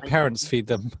wonder what their parents feed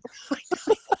them.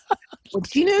 Well,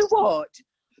 do you know what?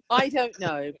 I don't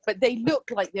know, but they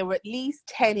look like they were at least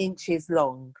 10 inches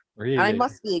long. Really? And I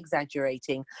must be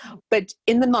exaggerating. But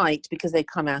in the night, because they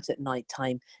come out at night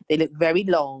time, they look very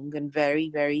long and very,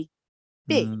 very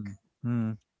big.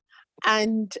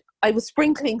 And I was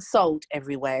sprinkling salt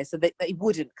everywhere so that they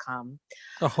wouldn't come.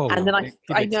 Oh, and then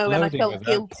I know, and I felt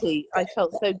guilty. I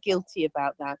felt so guilty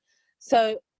about that.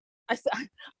 So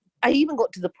I even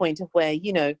got to the point of where,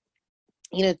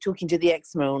 talking to the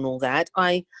eczema and all that,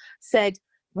 I said,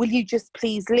 will you just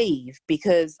please leave?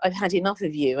 Because I've had enough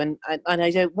of you and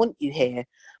I don't want you here.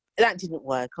 That didn't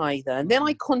work either. And then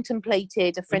I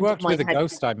contemplated a friend of mine. It worked with a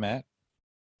ghost I met.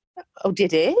 Oh,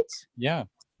 did it? Yeah.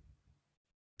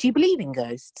 Do you believe in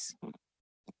ghosts?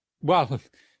 Well,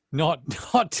 not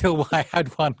till I had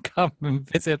one come and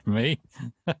visit me.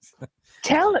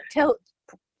 Tell.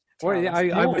 Well,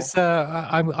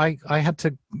 I had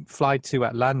to fly to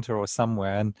Atlanta or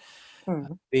somewhere, and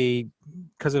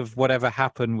because of whatever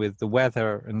happened with the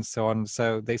weather and so on,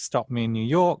 so they stopped me in New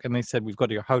York and they said, we've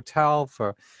got your hotel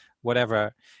for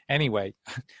whatever. Anyway,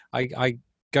 I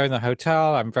go in the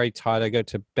hotel. I'm very tired. I go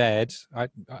to bed.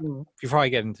 Before I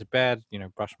get into bed,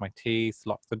 brush my teeth,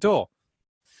 lock the door.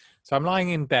 So I'm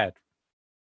lying in bed,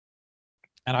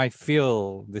 and I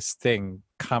feel this thing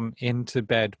come into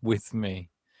bed with me.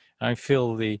 And I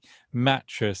feel the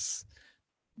mattress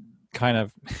kind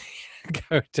of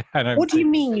go down. What do you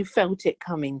mean you felt it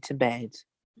coming to bed?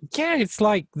 Yeah, it's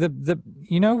like the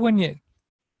when you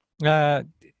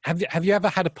have you ever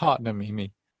had a partner,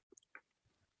 Mimi?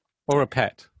 Or a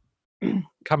pet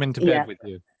come into bed with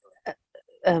you?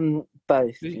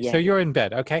 Both. Yeah. So you're in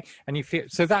bed, okay, and you feel.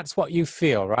 So that's what you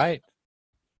feel, right?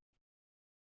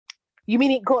 You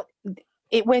mean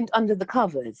it went under the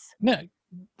covers? No,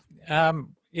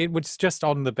 it was just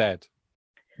on the bed,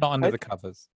 not under the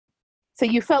covers. So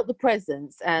you felt the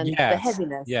presence and the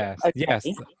heaviness. Yes, okay. yes,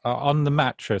 on the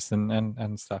mattress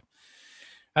and stuff.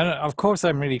 And of course,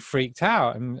 I'm really freaked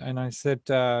out, and I said,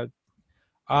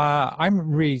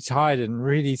 I'm really tired and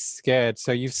really scared.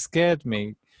 So you've scared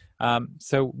me.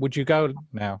 So would you go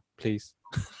now, please?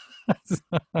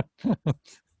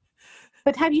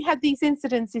 But have you had these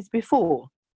incidences before?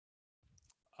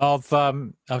 Of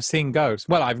seeing ghosts?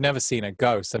 Well, I've never seen a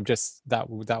ghost. I'm just that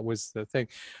was the thing.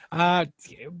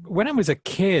 When I was a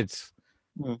kid,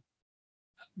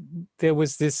 there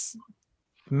was this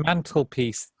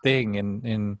mantelpiece thing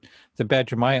in the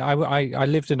bedroom. I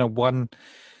lived in a one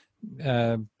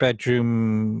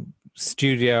bedroom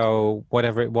studio,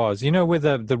 whatever it was. Where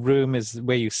the room is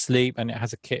where you sleep and it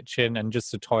has a kitchen and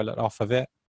just a toilet off of it.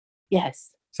 Yes.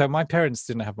 So my parents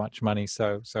didn't have much money,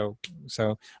 so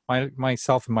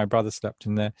myself and my brother slept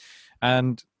in there,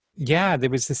 and yeah, there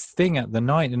was this thing at the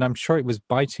night, and I'm sure it was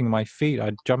biting my feet.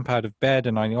 I'd jump out of bed,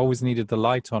 and I always needed the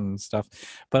light on and stuff,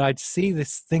 but I'd see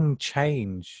this thing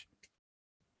change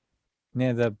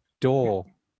near the door.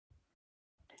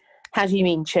 How do you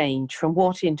mean change? From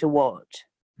what into what?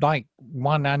 Like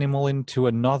one animal into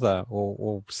another,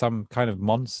 or some kind of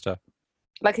monster.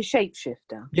 Like a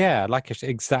shapeshifter? Yeah,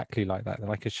 exactly like that,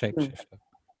 like a shapeshifter.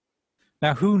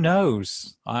 Now, who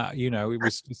knows? It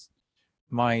was just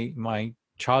my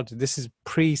childhood. This is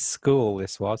preschool,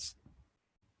 this was.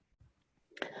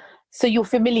 So you're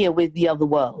familiar with the other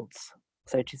worlds,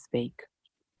 so to speak?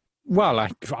 Well,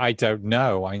 I don't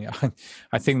know.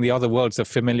 I think the other worlds are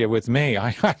familiar with me. I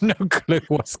have no clue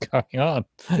what's going on.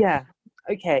 Yeah,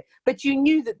 okay. But you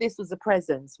knew that this was a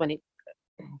presence when it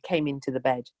came into the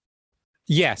bed?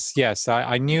 Yes.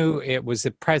 I knew it was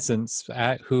a presence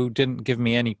who didn't give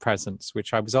me any presents,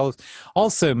 which I was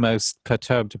also most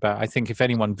perturbed about. I think if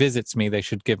anyone visits me, they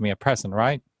should give me a present,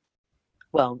 right?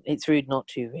 Well, it's rude not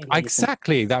to, really.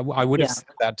 Exactly. That I would have said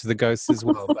that to the ghosts as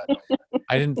well, but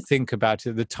I didn't think about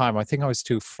it at the time. I think I was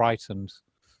too frightened.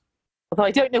 Although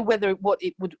I don't know whether what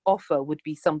it would offer would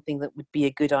be something that would be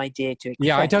a good idea to accept.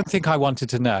 Yeah, I don't think I wanted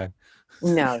to know.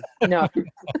 No.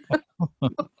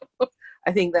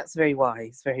 I think that's very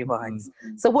wise, very wise.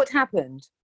 So what happened?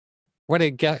 Well,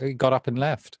 it got up and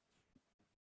left.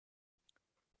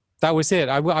 That was it.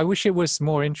 I wish it was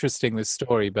more interesting, this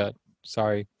story, but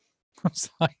sorry. I'm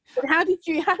sorry. But how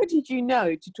did you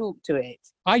know to talk to it?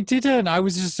 I didn't. I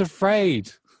was just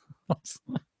afraid.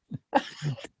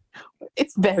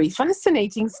 It's a very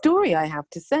fascinating story, I have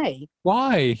to say.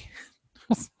 Why?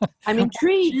 I'm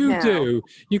intrigued now. What would you do?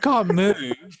 You can't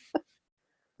move.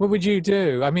 What would you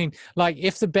do? I mean, like,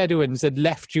 if the Bedouins had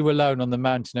left you alone on the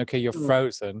mountain, okay, you're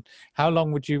frozen. How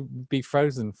long would you be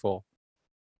frozen for?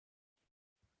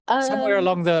 Somewhere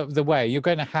along the way, you're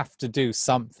going to have to do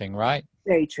something, right?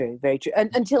 Very true, very true.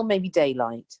 Until maybe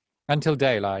daylight. Until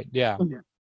daylight, yeah. Mm-hmm.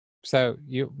 So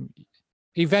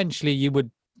eventually you would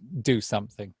do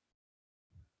something.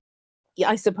 Yeah,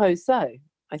 I suppose so.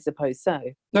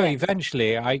 No,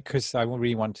 eventually, because I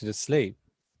really wanted to sleep.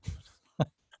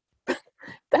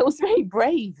 That was very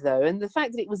brave, though, and the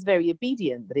fact that it was very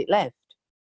obedient that it left.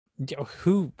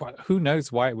 Who knows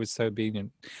why it was so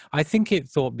obedient? I think it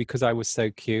thought because I was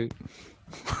so cute.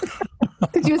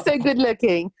 Because you were so good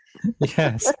looking.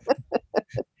 Yes.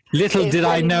 Little did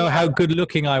I know how good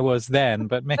looking I was then,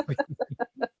 but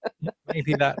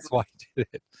maybe that's why I did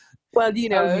it. Well, you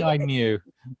know. Only I knew.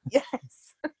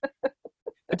 Yes.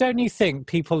 But don't you think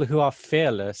people who are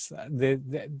fearless,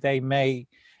 they may,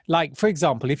 like, for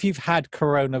example, if you've had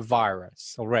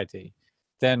coronavirus already,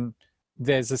 then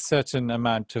there's a certain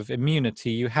amount of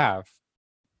immunity you have.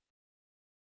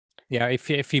 Yeah,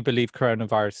 if you believe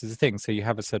coronavirus is a thing, so you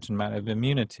have a certain amount of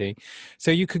immunity.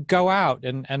 So you could go out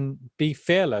and be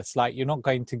fearless, like you're not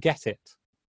going to get it.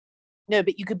 No,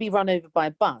 but you could be run over by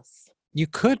a bus. You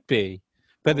could be,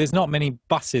 but there's not many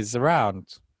buses around.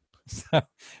 So,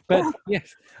 but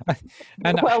yes,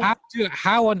 and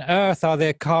how on earth are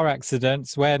there car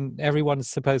accidents when everyone's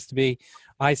supposed to be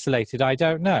isolated? I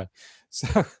don't know.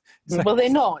 So well, they're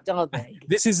not, are they?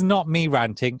 This is not me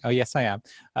ranting. Oh, yes, I am.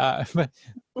 But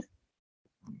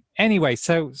anyway,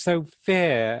 so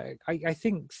fear. I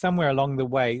think somewhere along the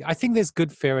way, I think there's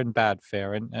good fear and bad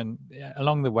fear, and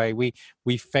along the way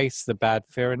we face the bad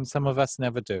fear, and some of us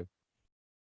never do.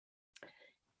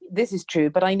 This is true,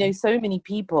 but I know so many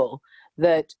people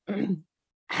that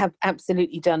have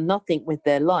absolutely done nothing with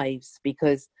their lives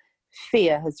because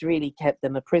fear has really kept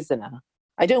them a prisoner.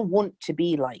 I don't want to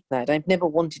be like that. I've never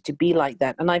wanted to be like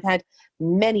that. And I've had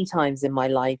many times in my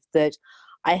life that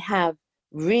I have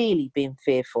really been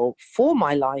fearful for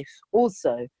my life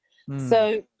also.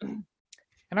 So, and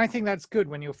I think that's good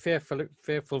when you're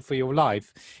fearful for your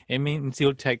life. It means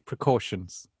you'll take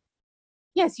precautions.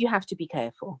 Yes, you have to be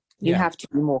careful. You have to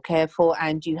be more careful,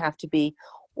 and you have to be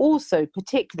also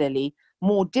particularly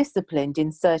more disciplined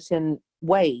in certain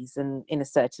ways, and in a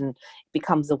certain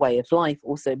becomes a way of life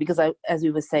also, because as we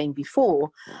were saying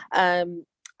before, I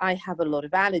have a lot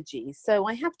of allergies, so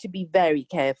I have to be very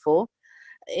careful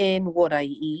in what I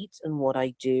eat and what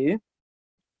I do.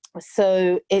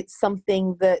 So it's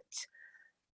something that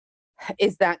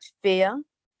is that fear.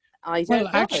 I don't know.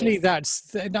 Actually, I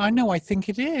think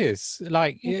it is.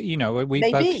 Like, you know,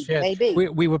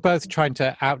 we were both trying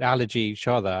to out allergy each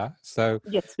other. So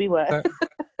yes, we were.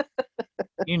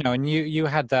 You know, and you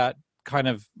had that kind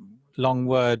of long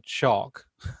word shock.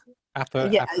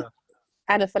 Anaphylactic.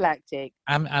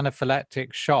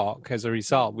 Anaphylactic shock as a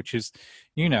result, which is,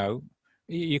 you know,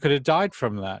 you could have died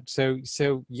from that. So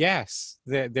yes,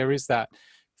 there is that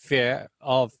fear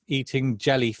of eating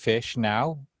jellyfish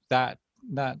now that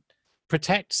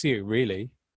protects you, really.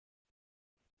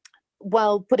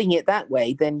 Well, putting it that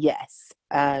way, then yes,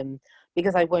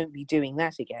 because I won't be doing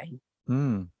that again.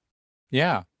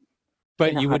 Yeah,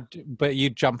 but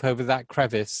you'd jump over that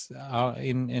crevice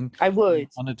in I would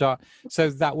on a dark. So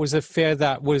that was a fear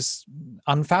that was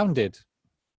unfounded.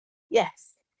 Yes.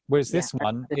 Whereas this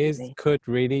one could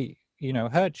really,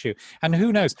 hurt you. And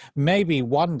who knows, maybe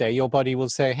one day your body will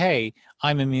say, hey,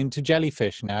 I'm immune to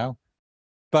jellyfish now.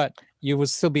 But you will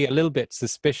still be a little bit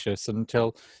suspicious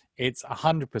until it's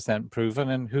 100% proven.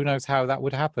 And who knows how that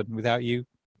would happen without you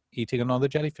eating another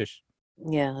jellyfish.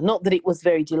 Yeah, not that it was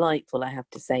very delightful, I have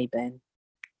to say, Ben.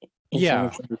 Eating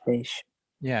a jellyfish.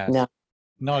 Yeah. No.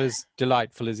 Not as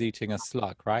delightful as eating a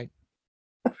slug, right?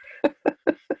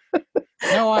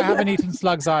 No, I haven't eaten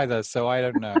slugs either, so I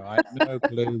don't know. I have no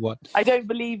clue what. I don't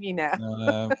believe you now.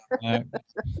 No.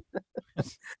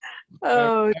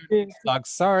 Oh, dear. Slugs.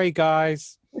 Sorry,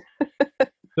 guys.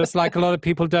 Just like a lot of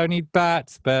people don't eat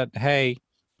bats, but hey.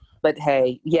 But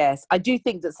hey, yes, I do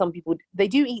think that some people, they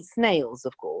do eat snails,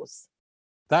 of course.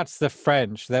 That's the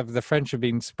French. The French have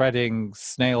been spreading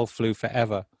snail flu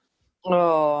forever.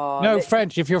 Oh. No,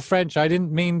 French. If you're French, I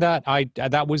didn't mean that.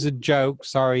 That was a joke.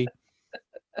 Sorry.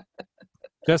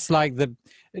 Just like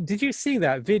did you see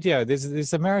that video? There's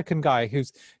this American guy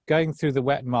who's going through the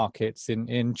wet markets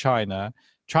in China,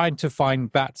 trying to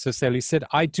find bats for sale. He said,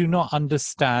 I do not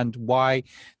understand why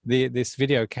this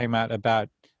video came out about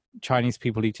Chinese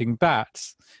people eating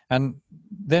bats. And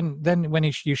then when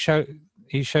he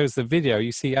shows the video,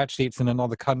 you see actually it's in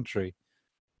another country.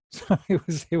 So it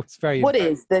was very. What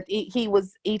is that? He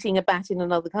was eating a bat in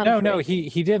another country? No, he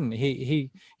didn't.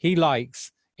 He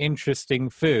likes interesting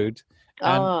food.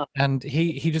 And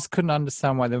he just couldn't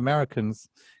understand why the Americans,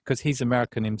 because he's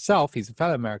American himself, he's a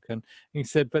fellow American. He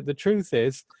said, but the truth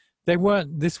is,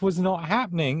 this was not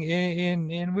happening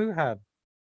in Wuhan.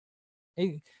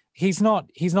 He's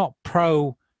not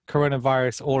pro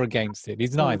coronavirus or against it.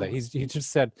 He's neither. He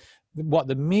just said what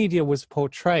the media was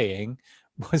portraying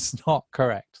was not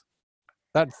correct.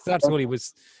 That's what he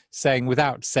was saying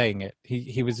without saying it.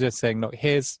 He was just saying, look,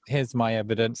 here's my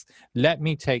evidence. Let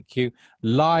me take you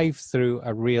live through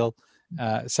a real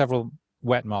several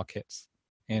wet markets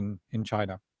in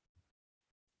China.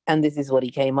 And this is what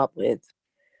he came up with.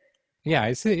 Yeah,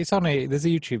 it's on there's a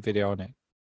YouTube video on it.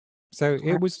 So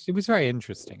it was very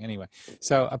interesting anyway.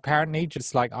 So apparently,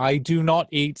 just like I do not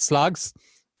eat slugs.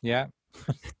 Yeah.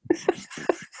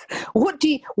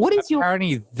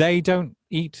 Apparently they don't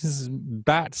eat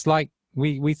bats like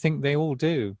we think they all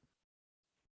do.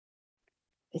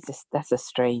 That's a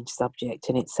strange subject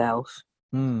in itself.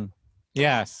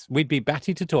 Yes, we'd be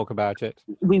batty to talk about it.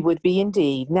 We would be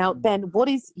indeed. Now, Ben, what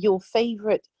is your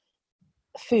favourite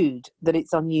food that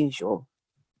it's unusual?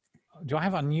 Do I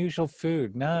have unusual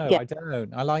food? No, yeah. I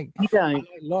don't. I like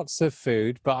lots of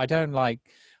food, but I don't like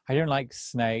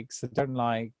snakes. I don't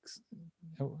like.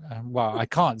 Well, I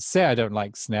can't say I don't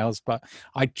like snails, but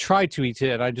I tried to eat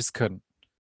it and I just couldn't.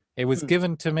 It was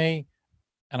given to me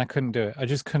and I couldn't do it. I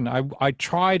just couldn't. I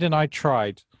tried and I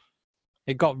tried.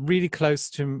 It got really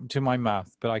close to my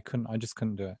mouth, but I just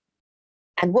couldn't do it.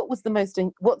 And what's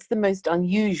the most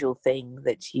unusual thing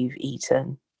that you've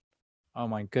eaten? Oh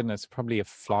my goodness, probably a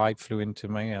fly flew into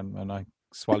me and I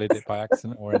swallowed it by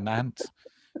accident, or an ant.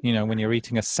 When you're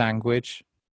eating a sandwich.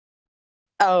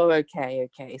 Oh, okay.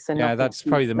 So yeah, that's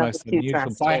probably the most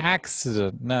unusual. By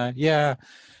accident. No, yeah.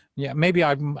 Maybe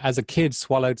I, as a kid,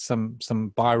 swallowed some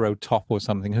Biro top or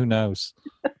something. Who knows?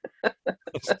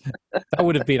 That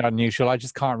would have been unusual. I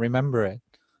just can't remember it.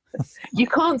 You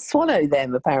can't swallow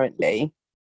them, apparently.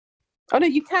 Oh no,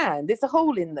 you can. There's a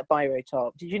hole in the Biro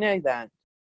top. Did you know that?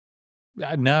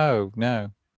 No.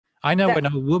 I know an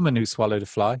old woman who swallowed a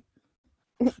fly.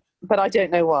 But I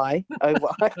don't know why. Oh,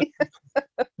 why?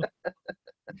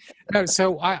 No,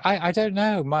 so I don't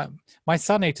know. My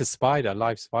son ate a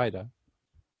live spider.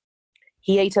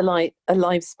 He ate a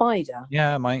live spider?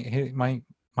 Yeah, my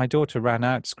daughter ran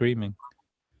out screaming.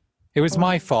 It was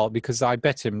my fault because I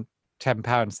bet him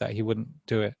 £10 that he wouldn't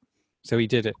do it. So he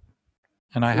did it.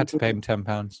 And I had to pay him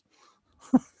 £10.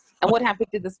 And what happened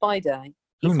to the spider?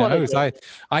 Who knows? I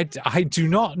do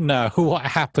not know what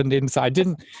happened inside.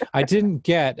 I didn't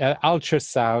get an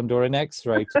ultrasound or an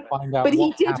X-ray to find out. But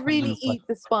he did really eat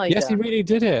the spider. Yes, he really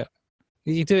did it.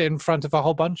 He did it in front of a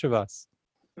whole bunch of us.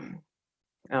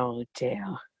 Oh dear.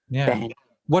 Yeah. Ben.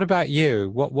 What about you?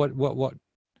 What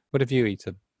have you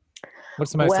eaten?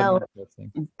 What's the most unusual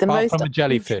thing? Apart from a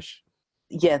jellyfish.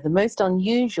 Yeah, the most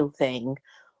unusual thing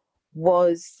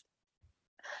was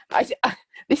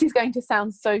This is going to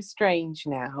sound so strange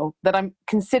now that I'm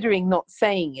considering not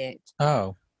saying it.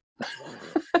 Oh.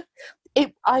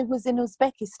 I was in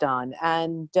Uzbekistan,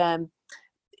 and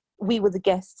we were the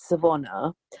guests of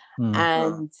honor,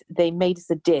 and they made us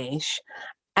a dish,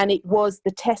 and it was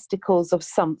the testicles of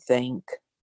something,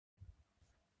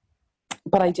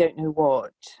 but I don't know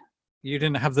what. You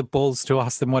didn't have the balls to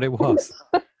ask them what it was.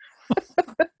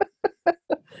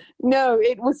 No,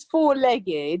 it was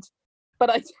four-legged, but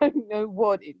I don't know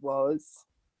what it was.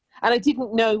 And I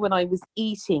didn't know when I was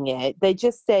eating it. They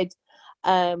just said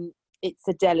it's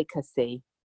a delicacy.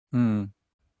 Was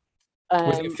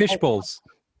it fish balls?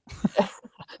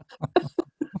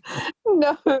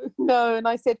 No. And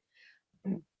I said,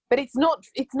 but it's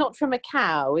not from a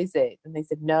cow, is it? And they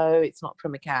said, no, it's not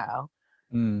from a cow.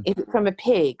 Is it from a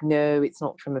pig? No, it's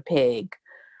not from a pig.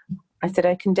 I said,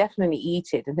 I can definitely eat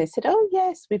it. And they said, oh,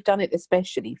 yes, we've done it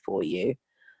especially for you.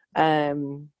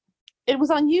 It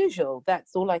was unusual.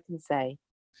 That's all I can say.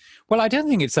 Well, I don't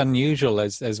think it's unusual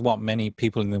as what many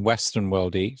people in the Western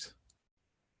world eat.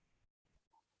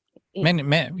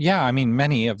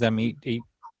 Many of them eat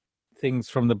things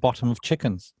from the bottom of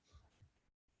chickens.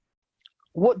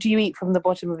 What do you eat from the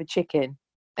bottom of a chicken?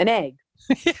 An egg?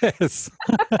 Yes.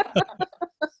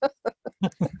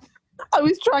 I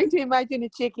was trying to imagine a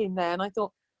chicken there, and I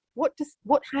thought, what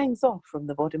hangs off from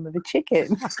the bottom of a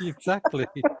chicken? Exactly.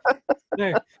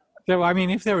 So, I mean,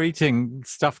 if they're eating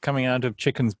stuff coming out of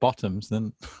chickens' bottoms,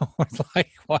 then it's like,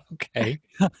 well, okay.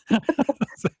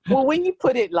 Well, when you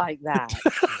put it like that,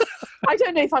 I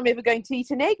don't know if I'm ever going to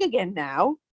eat an egg again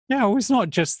now. Yeah, well, it's not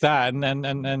just that,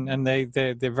 and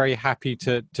they're very happy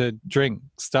to drink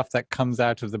stuff that comes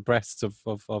out of the breasts of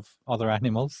other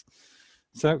animals.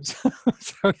 So is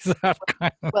that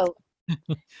kind of... Well,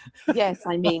 yes,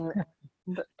 I mean,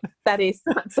 that's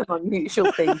an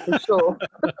unusual thing for sure.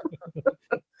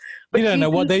 You don't know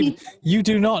what you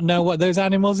do not know what those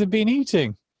animals have been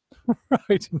eating,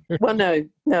 right? Well,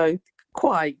 no,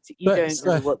 quite. You don't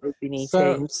know what they've been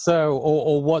eating.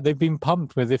 Or what they've been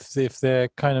pumped with if they're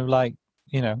kind of like,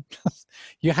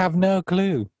 you have no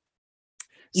clue.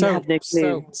 You have no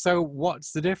clue. So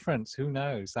what's the difference? Who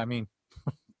knows? I mean,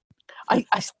 I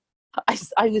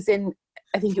was in,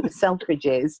 I think it was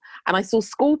Selfridges, and I saw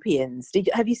scorpions.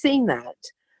 Have you seen that?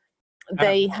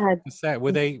 They had.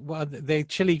 Were they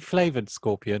chili flavored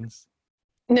scorpions?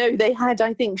 No, they had,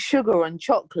 I think, sugar on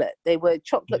chocolate. They were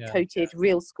chocolate coated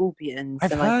real scorpions.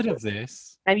 I've heard of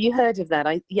this. Have you heard of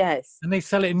that? Yes. And they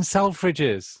sell it in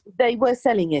Selfridges. They were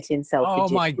selling it in Selfridges.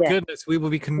 Oh my goodness, we will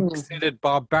be considered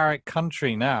barbaric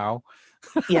country now.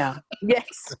 Yeah.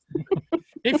 Yes.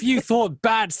 If you thought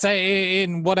bad, say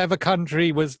in whatever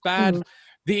country was bad,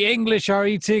 the English are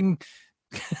eating.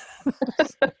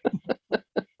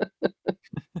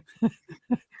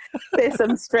 There's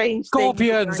some strange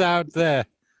scorpions out there.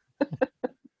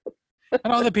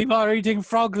 And other people are eating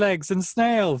frog legs and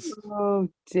snails. Oh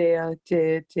dear.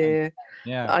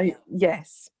 Yeah.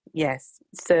 Yes.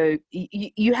 So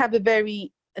you have a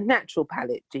very natural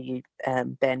palate, do you,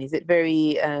 Ben? Is it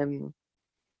very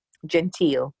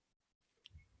genteel?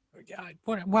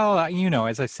 Well,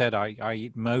 as I said, I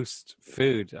eat most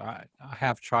food. I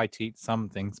have tried to eat some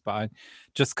things, but I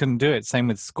just couldn't do it. Same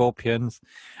with scorpions.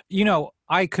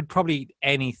 I could probably eat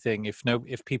anything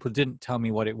if people didn't tell me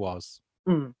what it was.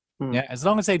 Yeah, as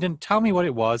long as they didn't tell me what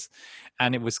it was,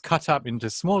 and it was cut up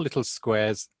into small little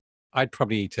squares, I'd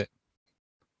probably eat it.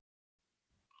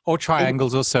 Or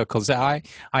triangles or circles. I'm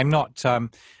not a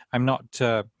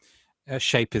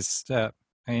shapist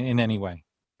in any way.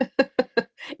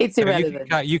 It's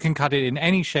irrelevant. You can cut it in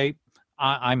any shape.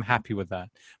 I'm happy with that.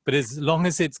 But as long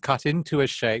as it's cut into a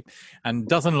shape and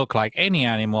doesn't look like any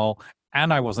animal,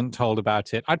 and I wasn't told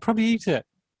about it, I'd probably eat it.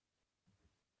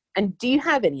 And do you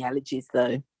have any allergies,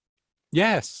 though?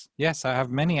 Yes, I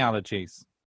have many allergies.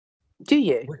 Do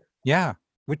you? Yeah.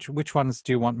 Which ones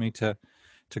do you want me to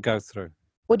go through?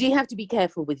 Well, do you have to be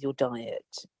careful with your diet?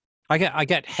 I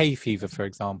get hay fever, for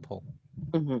example.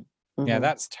 Yeah,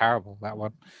 that's terrible, that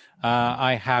one.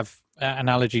 I have an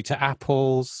allergy to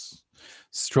apples,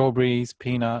 strawberries,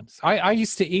 peanuts. I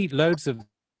used to eat loads of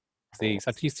these.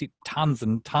 I used to eat tons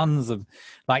and tons of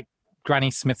like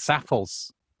Granny Smith's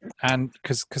apples, and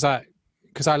because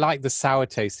I like the sour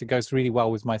taste, it goes really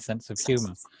well with my sense of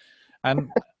humor. And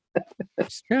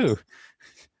it's true.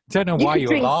 Don't know why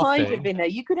you're laughing. Cider vinegar.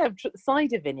 You could have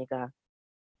cider vinegar.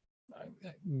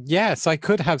 Yes, I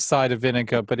could have cider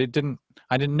vinegar, but I didn't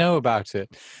know about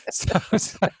it.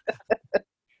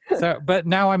 So, but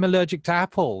now I'm allergic to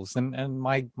apples, and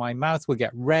my mouth will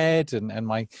get red, and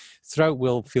my throat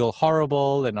will feel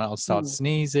horrible, and I'll start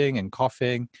sneezing and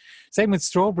coughing. Same with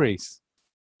strawberries.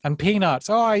 And peanuts.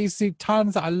 Oh, I used to eat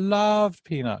tons. I loved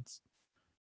peanuts.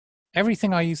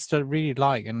 Everything I used to really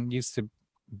like and used to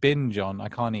binge on, I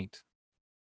can't eat.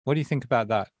 What do you think about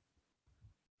that?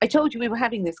 I told you we were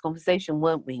having this conversation,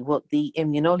 weren't we? What the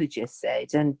immunologist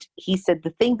said. And he said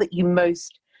the thing that you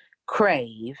most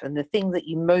crave and the thing that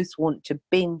you most want to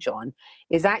binge on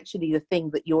is actually the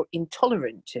thing that you're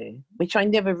intolerant to, which I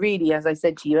never really, as I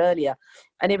said to you earlier,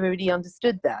 I never really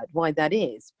understood that, why that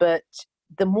is. But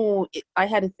I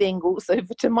had a thing also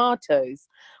for tomatoes,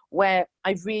 where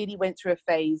I really went through a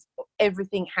phase,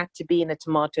 everything had to be in a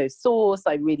tomato sauce.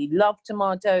 I really loved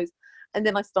tomatoes. And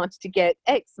then I started to get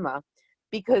eczema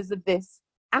because of this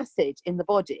acid in the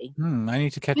body. I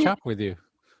need to catch up with you.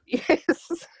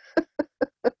 Yes.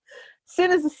 As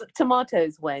soon as the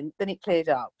tomatoes went, then it cleared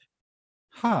up.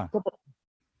 Huh.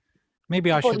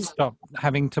 Maybe I should stop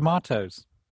having tomatoes.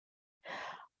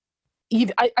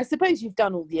 I suppose you've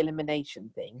done all the elimination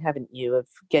thing, haven't you, of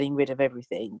getting rid of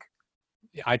everything?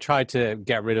 I tried to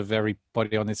get rid of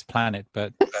everybody on this planet,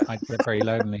 but I get very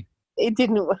lonely. It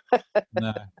didn't work.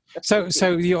 No.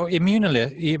 So your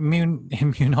immunologist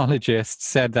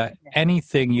said that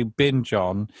anything you binge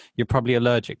on, you're probably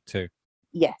allergic to.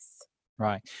 Yes.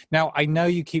 Right. Now, I know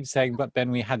you keep saying, but Ben,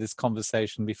 we had this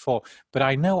conversation before, but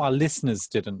I know our listeners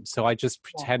didn't. So I just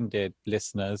pretended,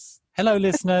 listeners. Hello,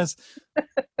 listeners.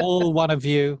 All one of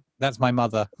you. That's my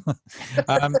mother.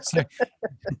 And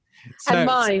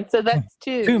mine. So that's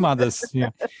two. Two mothers. Yeah.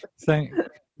 So,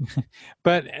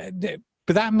 but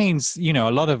that means, a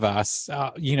lot of us,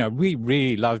 we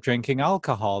really love drinking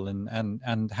alcohol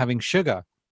and having sugar.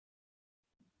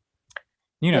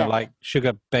 Like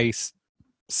sugar-based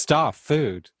stuff,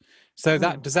 food. So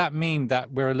does that mean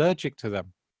that we're allergic to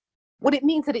them? Well, it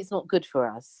means that it's not good for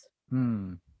us.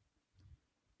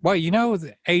 Well,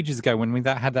 ages ago when we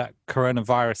had that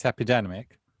coronavirus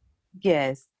epidemic.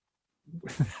 Yes.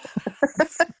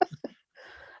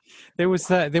 There were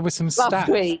some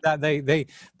stats that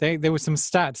there were some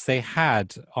stats they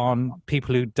had on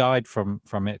people who died from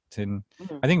it in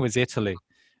I think it was Italy.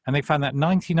 And they found that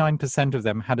 99% of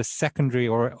them had a secondary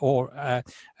or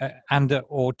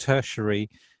tertiary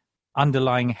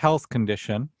underlying health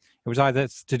condition. It was either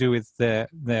to do with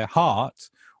their heart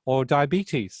or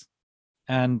diabetes.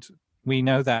 And we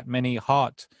know that many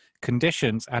heart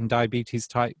conditions and diabetes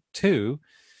type 2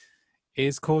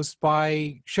 is caused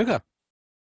by sugar.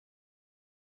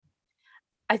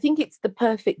 I think it's the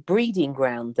perfect breeding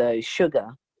ground, though,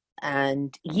 sugar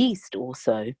and yeast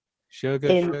also.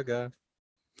 Sugar.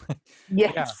 Yes,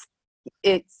 yeah.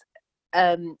 It's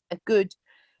a good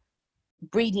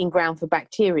breeding ground for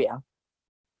bacteria.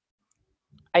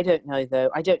 I don't know,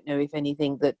 though. I don't know if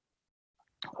anything that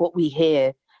what we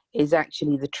hear is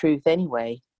actually the truth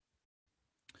anyway.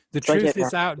 The truth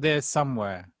is out there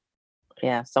somewhere.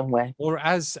 Yeah, somewhere. Or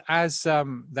as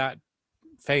that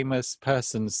famous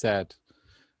person said,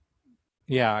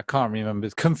 I can't remember.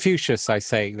 Confucius,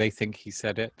 they think he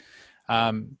said it.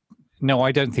 No,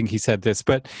 I don't think he said this,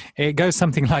 but it goes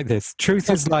something like this. Truth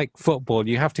is like football.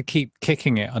 You have to keep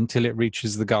kicking it until it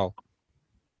reaches the goal.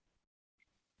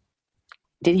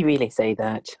 Did he really say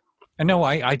that? No,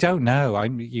 I don't know.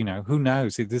 Who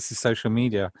knows? This is social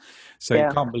media, so you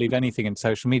can't believe anything in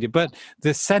social media. But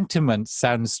the sentiment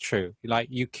sounds true. Like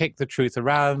you kick the truth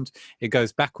around, it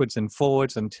goes backwards and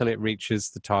forwards until it reaches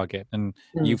the target, and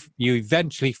you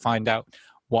eventually find out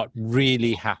what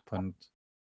really happened.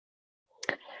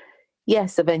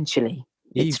 Yes, eventually.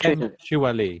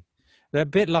 Eventually. They're a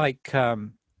bit like,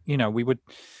 we would,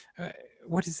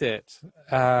 what is it?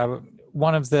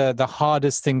 One of the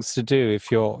hardest things to do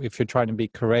if you're trying to be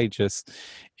courageous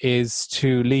is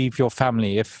to leave your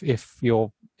family if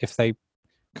they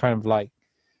kind of like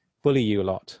bully you a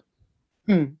lot.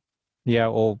 Yeah,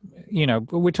 or,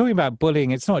 we're talking about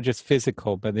bullying. It's not just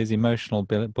physical, but there's emotional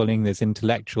bullying, there's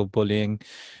intellectual bullying,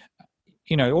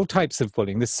 all types of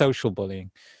bullying, there's social bullying.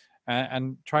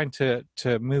 And trying to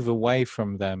move away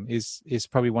from them is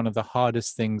probably one of the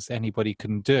hardest things anybody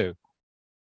can do.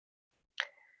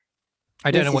 I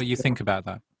don't know what you think about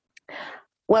that.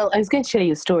 Well, I was going to tell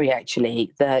you a story,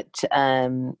 actually, that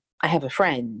I have a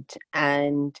friend,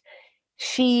 and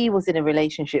she was in a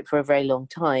relationship for a very long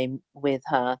time with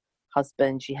her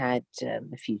husband. She had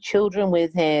a few children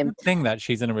with him. Good thing that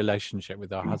she's in a relationship with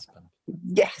her husband.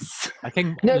 Yes. I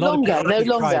think no longer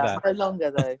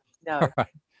though. No. Right.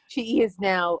 She is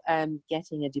now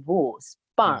getting a divorce,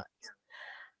 but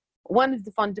one of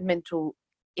the fundamental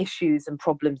issues and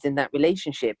problems in that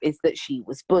relationship is that she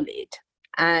was bullied.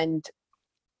 And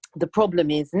the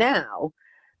problem is now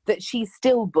that she's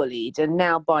still bullied, and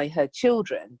now by her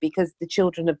children, because the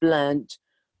children have learnt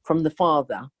from the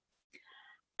father.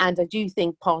 And I do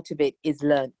think part of it is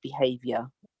learnt behaviour.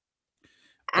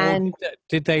 And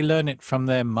did they learn it from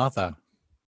their mother?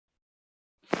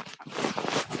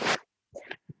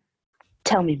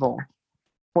 Tell me more.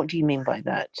 What do you mean by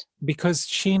that? Because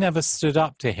she never stood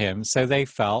up to him, so they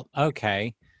felt,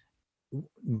 okay,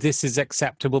 this is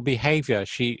acceptable behavior.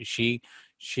 She.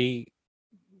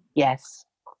 Yes.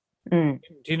 Do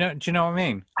you know what I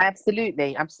mean?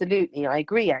 Absolutely. I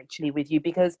agree actually with you,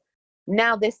 because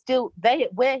now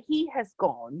where he has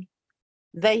gone,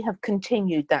 they have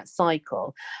continued that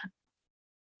cycle.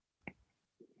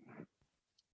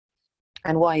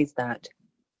 And why is that?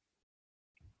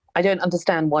 I don't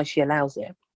understand why she allows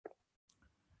it.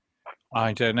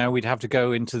 I don't know. We'd have to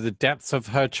go into the depths of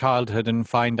her childhood and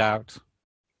find out.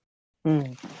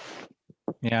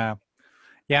 Yeah.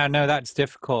 No, that's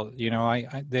difficult. You know,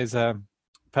 I there's a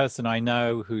person I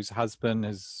know whose husband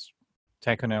has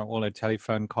taken out all her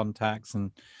telephone contacts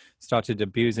and started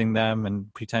abusing them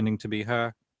and pretending to be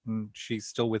her, and she's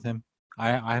still with him.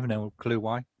 I have no clue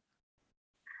why.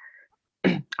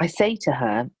 I say to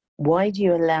her, why do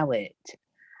you allow it?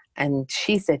 And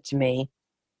she said to me,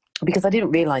 because I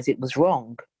didn't realise it was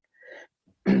wrong.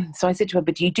 So I said to her,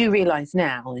 but you do realise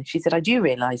now? And she said, I do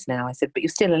realise now. I said, but you're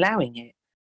still allowing it.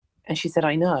 And she said,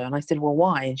 I know. And I said, well,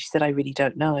 why? And she said, I really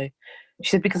don't know. She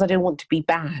said, because I don't want to be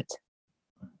bad.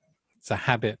 It's a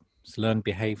habit. It's learned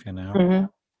behaviour now.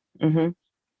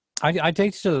 I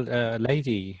dated a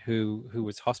lady who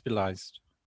was hospitalised.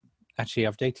 Actually,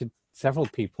 I've dated several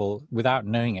people without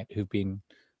knowing it who've been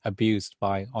abused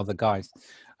by other guys.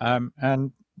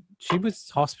 And she was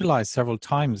hospitalized several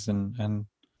times and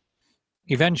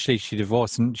eventually she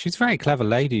divorced, and she's a very clever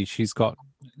lady. She's got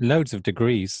loads of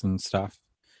degrees and stuff.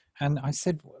 And I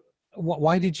said,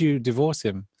 why did you divorce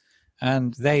him?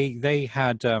 And they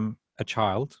had a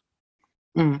child.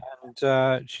 And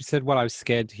she said, well, I was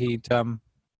scared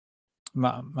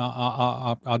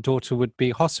our daughter would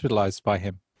be hospitalized by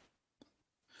him.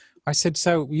 I said,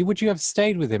 so would you have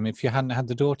stayed with him if you hadn't had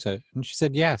the daughter? And she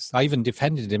said, yes. I even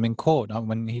defended him in court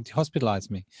when he hospitalized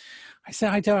me. I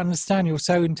said, I don't understand. You're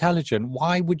so intelligent.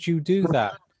 Why would you do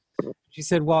that? She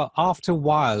said, well, after a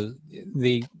while,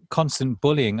 the constant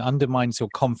bullying undermines your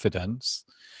confidence.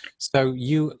 So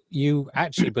you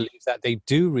actually believe that they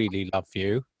do really love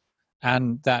you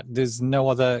and that there's no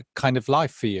other kind of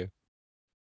life for you.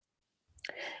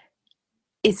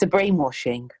 It's a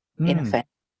brainwashing, in effect.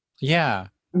 Yeah.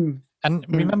 And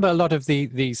remember, a lot of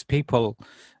these people,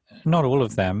 not all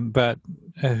of them, but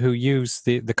who use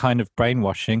the kind of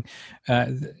brainwashing,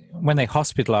 when they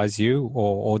hospitalize you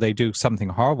or they do something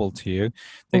horrible to you,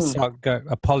 they start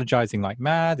apologizing like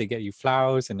mad. They get you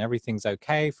flowers and everything's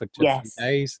okay for 2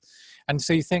 days. And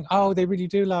so you think, oh, they really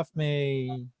do love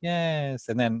me. Yes.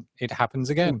 And then it happens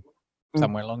again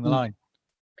somewhere along the line.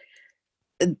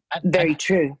 Very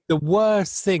true. The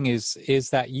worst thing is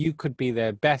that you could be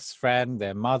their best friend,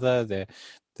 their mother,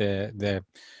 their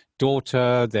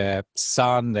daughter, their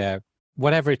son, their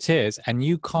whatever it is, and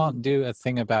you can't do a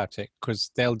thing about it because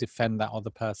they'll defend that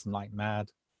other person like mad.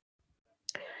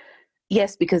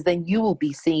 Yes, because then you will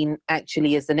be seen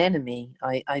actually as an enemy.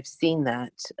 I've seen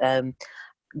that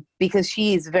because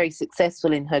she is very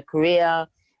successful in her career,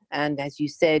 and as you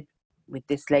said, with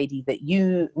this lady that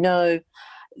you know,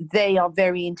 they are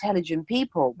very intelligent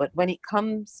people, but when it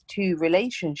comes to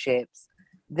relationships,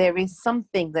 there is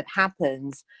something that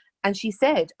happens. And she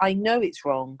said, I know it's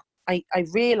wrong. I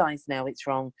realize now it's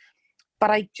wrong, but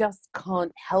I just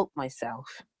can't help myself.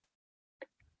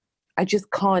 I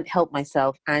just can't help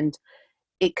myself. And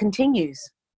it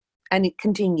continues. And it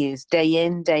continues day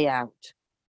in, day out.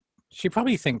 She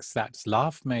probably thinks that's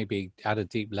love, maybe at a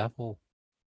deep level.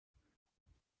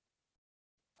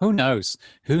 Who knows?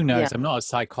 Yeah. I'm not a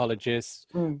psychologist.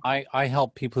 I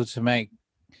help people to make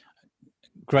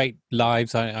great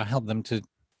lives. I help them to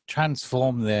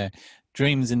transform their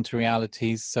dreams into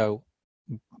realities. So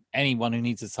anyone who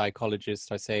needs a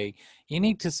psychologist, I say, you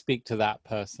need to speak to that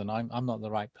person. I'm not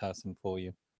the right person for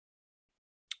you.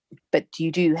 But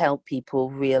you do help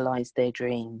people realize their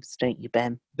dreams, don't you,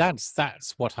 Ben? That's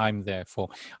what I'm there for.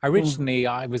 Originally,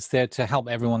 I was there to help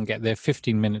everyone get their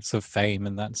 15 minutes of fame,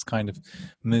 and that's kind of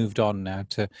moved on now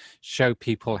to show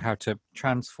people how to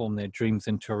transform their dreams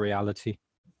into a reality.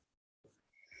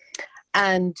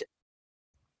 And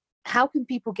how can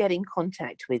people get in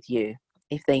contact with you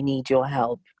if they need your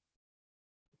help?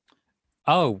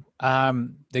 Oh,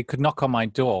 they could knock on my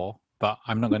door, but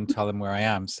I'm not going to tell them where I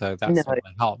am, so that's not going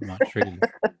to help much, really.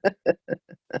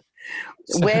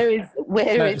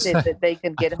 Where is it that they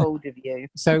can get hold of you?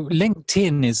 So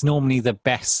LinkedIn is normally the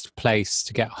best place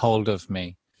to get hold of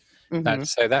me.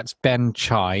 That's Ben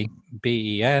Chai,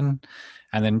 Ben,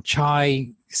 And then Chai,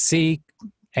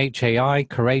 CHAI,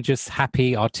 courageous,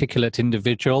 happy, articulate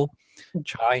individual.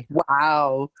 Chai.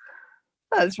 Wow.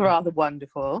 That's rather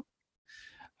wonderful.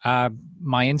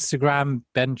 My Instagram,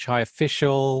 Ben Chai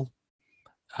Official.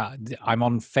 I'm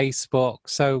on Facebook.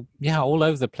 So, yeah, all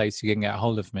over the place you can get a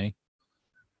hold of me.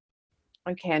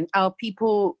 Okay. And are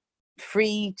people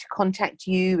free to contact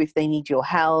you if they need your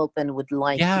help and would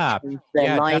like to change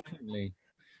their life? Definitely.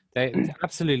 They're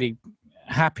absolutely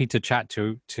happy to chat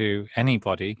to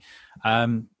anybody.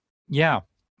 Yeah.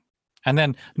 And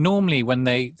then normally when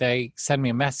they send me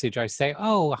a message, I say,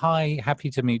 oh, hi, happy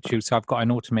to meet you. So I've got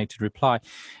an automated reply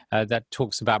that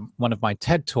talks about one of my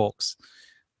TED Talks.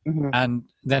 Mm-hmm. And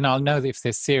then I'll know if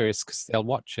they're serious because they'll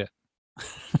watch it.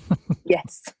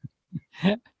 Yes.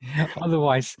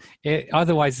 Otherwise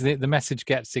the message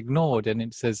gets ignored and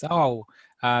it says, oh,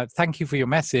 thank you for your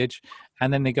message.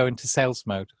 And then they go into sales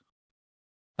mode.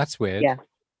 That's weird.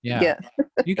 Yeah.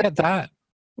 You get that?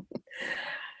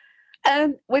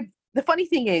 The funny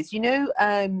thing is,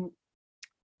 I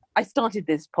started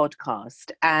this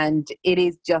podcast and it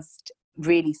is just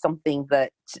really something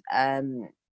that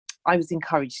I was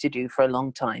encouraged to do for a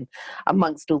long time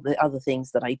amongst all the other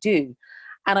things that I do.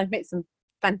 And I've met some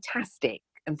fantastic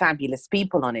and fabulous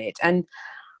people on it. And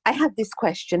I had this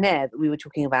questionnaire that we were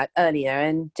talking about earlier,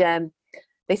 and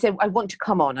they said, I want to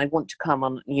come on, and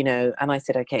I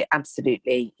said, okay,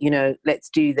 absolutely, let's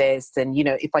do this. And,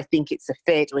 if I think it's a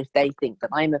fit or if they think that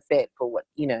I'm a fit for what,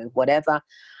 whatever.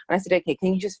 And I said, okay,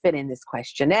 can you just fill in this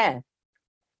questionnaire?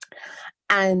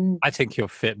 And I think you're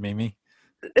fit, Mimi.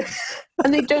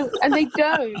 and they don't. And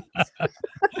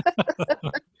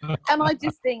I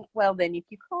just think, well, then if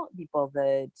you can't be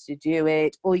bothered to do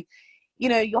it, or,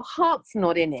 your heart's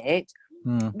not in it,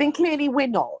 then clearly we're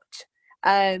not.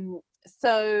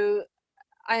 So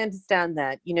I understand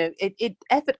that,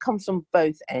 effort comes from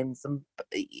both ends, and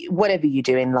whatever you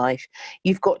do in life,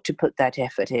 you've got to put that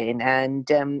effort in, and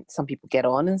some people get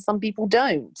on and some people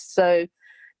don't. So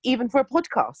even for a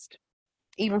podcast.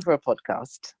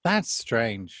 That's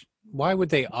strange. Why would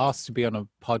they ask to be on a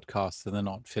podcast and then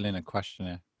not fill in a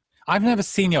questionnaire? I've never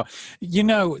seen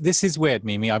this is weird,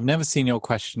 Mimi. I've never seen your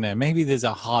questionnaire. Maybe there's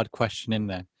a hard question in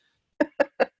there.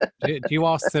 Do you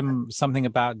ask them something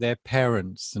about their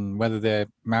parents and whether they're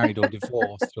married or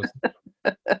divorced?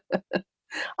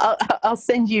 I'll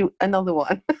send you another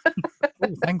one.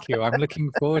 Oh, thank you. I'm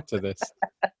looking forward to this.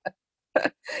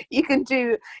 You can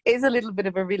it's a little bit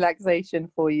of a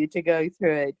relaxation for you to go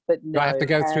through it, but no. Do I have to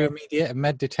go through immediate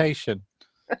meditation?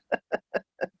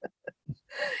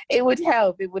 It would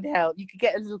help. You could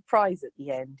get a little prize at the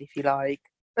end if you like.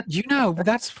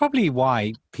 That's probably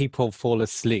why people fall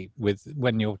asleep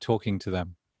when you're talking to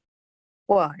them.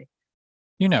 Why?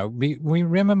 We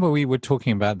remember we were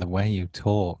talking about the way you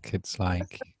talk. It's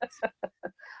like...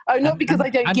 Oh, not because I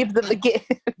don't give them the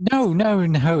gift. No.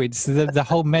 It's the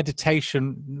whole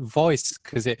meditation voice,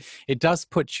 because it does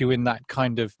put you in that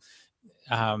kind of...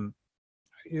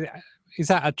 is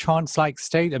that a trance-like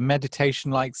state, a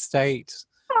meditation-like state?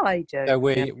 I don't know.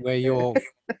 Where you're...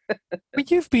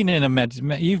 But you've been in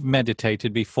you've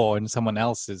meditated before, and someone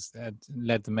else has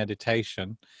led the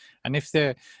meditation. And if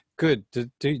they're good,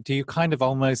 do you kind of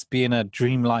almost be in a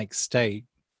dreamlike state?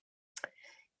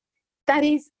 That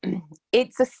is,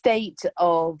 it's a state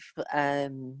of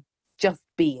just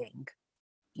being.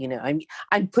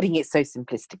 I'm putting it so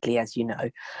simplistically, as you know,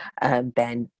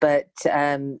 Ben. But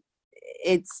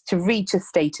it's to reach a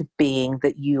state of being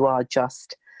that you are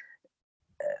just.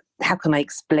 How can I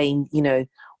explain,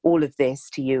 all of this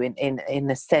to you in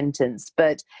a sentence?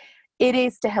 But it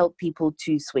is to help people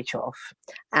to switch off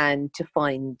and to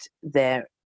find their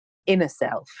inner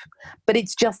self. But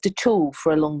it's just a tool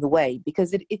for along the way,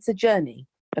 because it's a journey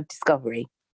of discovery.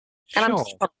 Sure.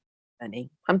 And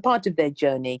I'm part of their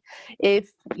journey.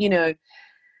 If,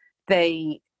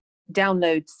 they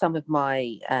download some of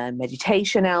my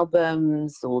meditation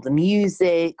albums or the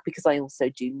music, because I also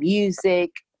do music,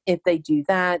 if they do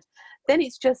that, then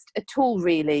it's just a tool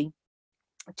really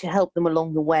to help them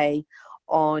along the way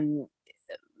on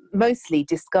mostly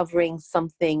discovering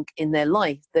something in their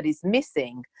life that is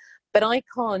missing. But I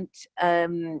can't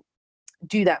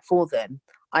do that for them.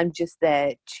 I'm just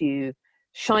there to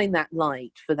shine that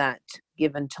light for that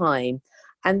given time.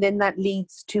 And then that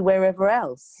leads to wherever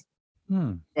else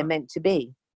they're meant to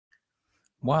be.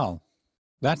 Wow.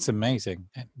 That's amazing.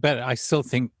 But I still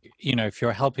think, if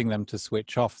you're helping them to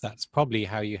switch off, that's probably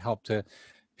how you help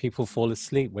people fall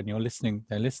asleep when they're listening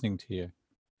to you.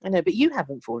 I know, but you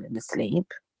haven't fallen asleep.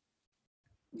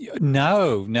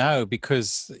 No,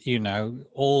 because,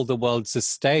 all the world's a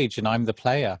stage and I'm the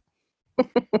player.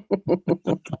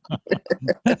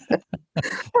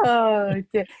 Oh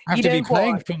dear. I have to be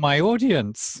playing for my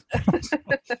audience.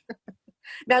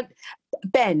 Now,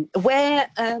 Ben, where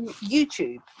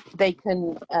YouTube, they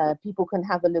can people can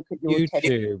have a look at your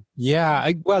YouTube.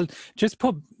 Yeah, well, just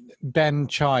put Ben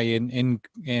Chai in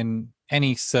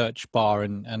any search bar,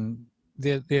 and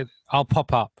I'll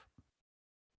pop up.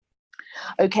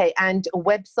 Okay, and a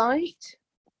website?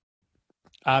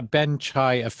 Ben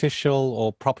Chai Official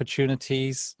or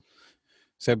Propportunities.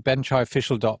 So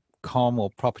benchaiofficial.com or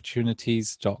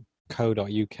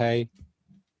propportunities.co.uk.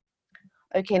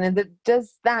 Okay, and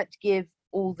does that give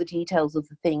all the details of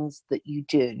the things that you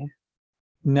do?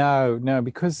 No,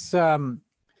 because so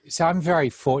I'm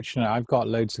very fortunate. I've got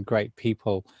loads of great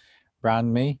people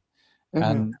around me,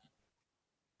 and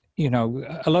you know,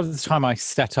 a lot of the time I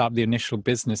set up the initial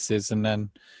businesses, and then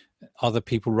other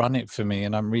people run it for me,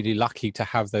 and I'm really lucky to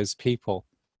have those people.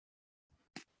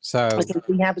 So okay,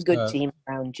 we have a good team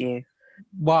around you.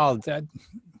 Well,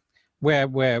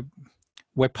 we're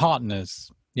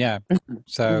partners, yeah.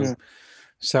 So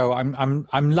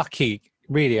I'm lucky.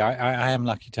 Really, I am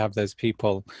lucky to have those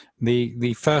people.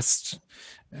 The first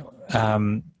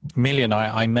million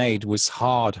I made was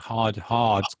hard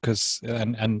because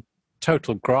and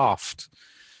total graft.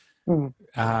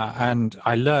 And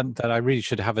I learned that I really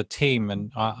should have a team,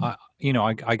 and I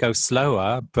go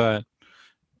slower, but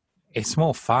it's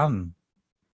more fun.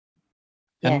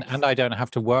 Yes. And I don't have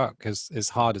to work as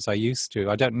hard as I used to.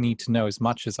 I don't need to know as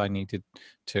much as I needed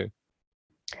to.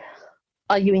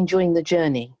 Are you enjoying the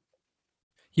journey?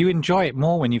 You enjoy it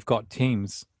more when you've got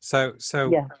teams. So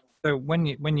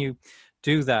when you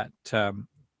do that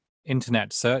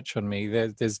internet search on me,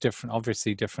 there's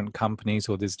obviously different companies,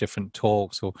 or there's different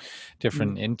talks or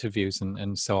different interviews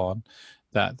and so on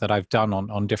that I've done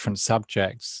on different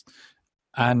subjects.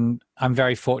 And I'm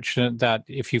very fortunate that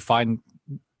if you find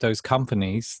those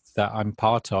companies that I'm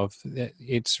part of,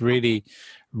 it's really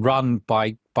run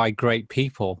by great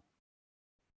people.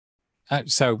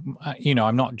 So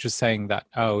I'm not just saying that,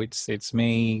 oh, it's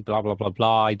me, blah blah blah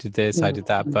blah, I did this, I did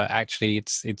that, but actually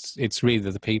it's really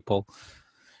the people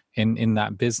in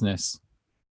that business.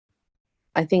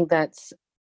 I think that's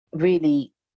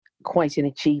really quite an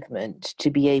achievement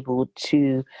to be able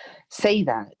to say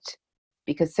that,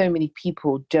 because so many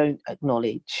people don't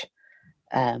acknowledge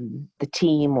the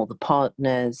team or the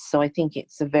partners. So I think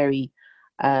it's a very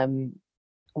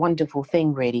wonderful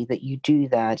thing, really, that you do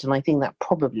that. And I think that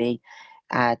probably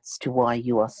adds to why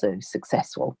you are so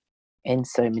successful in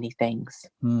so many things.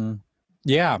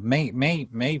 Yeah,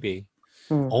 maybe.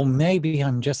 Or maybe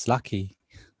I'm just lucky.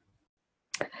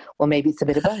 Well, maybe it's a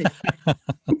bit of both.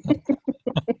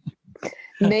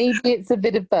 Maybe it's a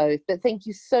bit of both. But thank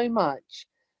you so much,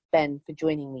 Ben, for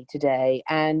joining me today.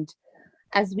 And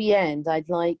as we end, I'd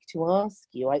like to ask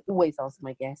you, I always ask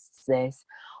my guests this,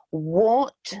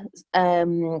 what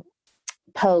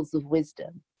pearls of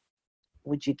wisdom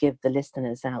would you give the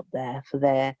listeners out there for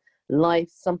their life,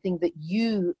 something that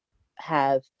you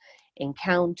have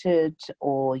encountered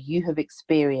or you have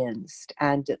experienced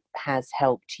and has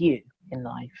helped you in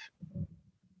life?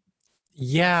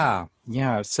 Yeah.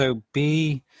 So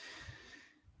be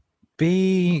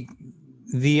the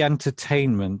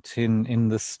entertainment in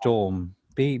the storm.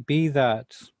 Be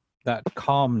that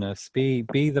calmness. Be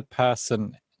the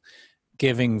person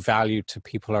giving value to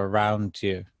people around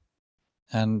you,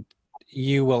 and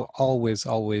you will always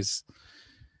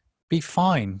be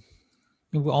fine.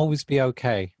 You will always be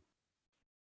okay.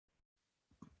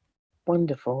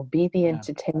 Wonderful. Be the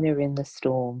entertainer in the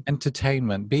storm.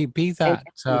 Entertainment. Be that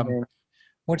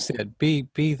what's it?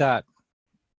 Be that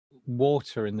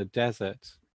water in the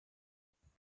desert.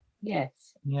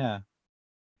 Yes. Yeah.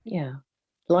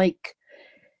 Like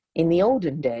in the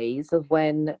olden days of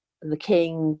when the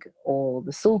king or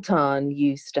the sultan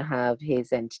used to have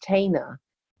his entertainer,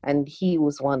 and he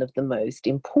was one of the most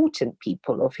important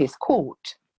people of his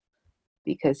court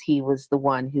because he was the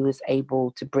one who was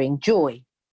able to bring joy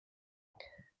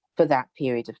for that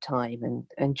period of time.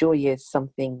 And joy is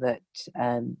something that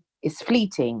is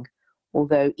fleeting,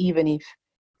 although even if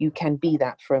you can be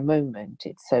that for a moment,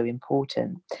 it's so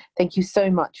important. Thank you so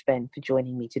much, Ben, for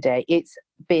joining me today. It's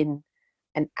been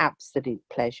an absolute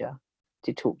pleasure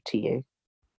to talk to you.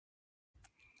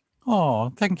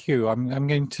 Oh, thank you. I'm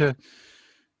going to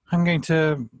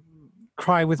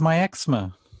cry with my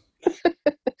eczema.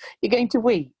 You're going to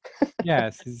weep?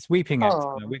 Yes, it's weeping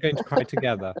eczema. We're going to cry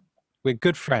together. We're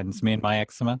good friends, me and my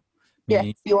eczema.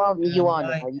 Yes, you are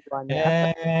now.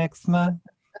 Eczema.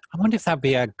 I wonder if that'd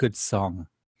be a good song.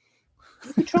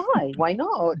 You could try. Why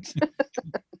not?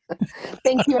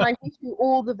 Thank you, and I wish you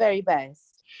all the very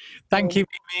best. Thank you,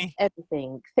 Mimi.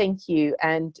 Everything. Thank you,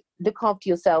 and look after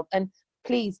yourself. And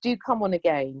please do come on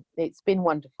again. It's been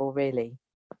wonderful, really.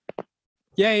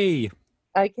 Yay!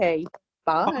 Okay,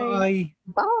 Bye.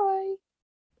 Bye.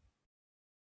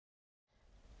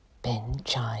 Ben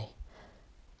Chai.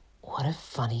 What a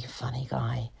funny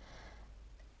guy.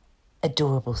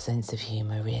 Adorable sense of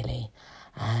humour, really.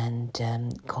 And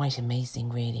quite amazing,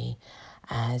 really,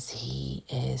 as he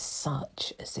is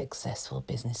such a successful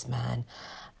businessman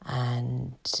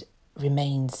and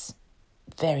remains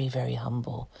very, very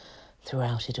humble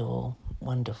throughout it all.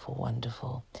 Wonderful,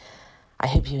 wonderful. I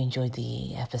hope you enjoyed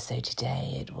the episode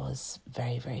today. It was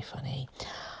very, very funny.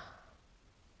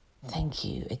 Thank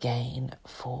you again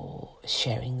for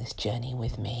sharing this journey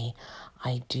with me.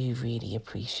 I do really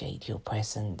appreciate your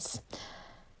presence.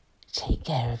 Take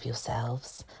care of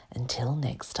yourselves. Until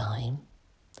next time,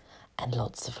 and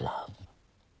lots of love.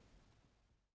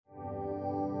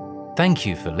 Thank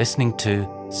you for listening to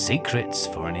Secrets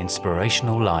for an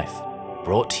Inspirational Life,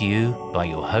 brought to you by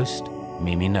your host,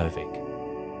 Mimi Novick.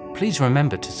 Please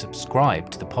remember to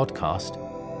subscribe to the podcast,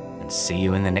 and see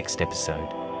you in the next episode.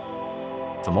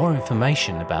 For more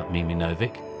information about Mimi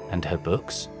Novick and her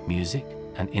books, music,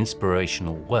 and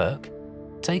inspirational work,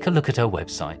 take a look at her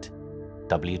website,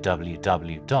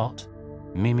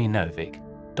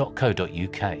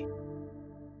 www.miminovick.co.uk.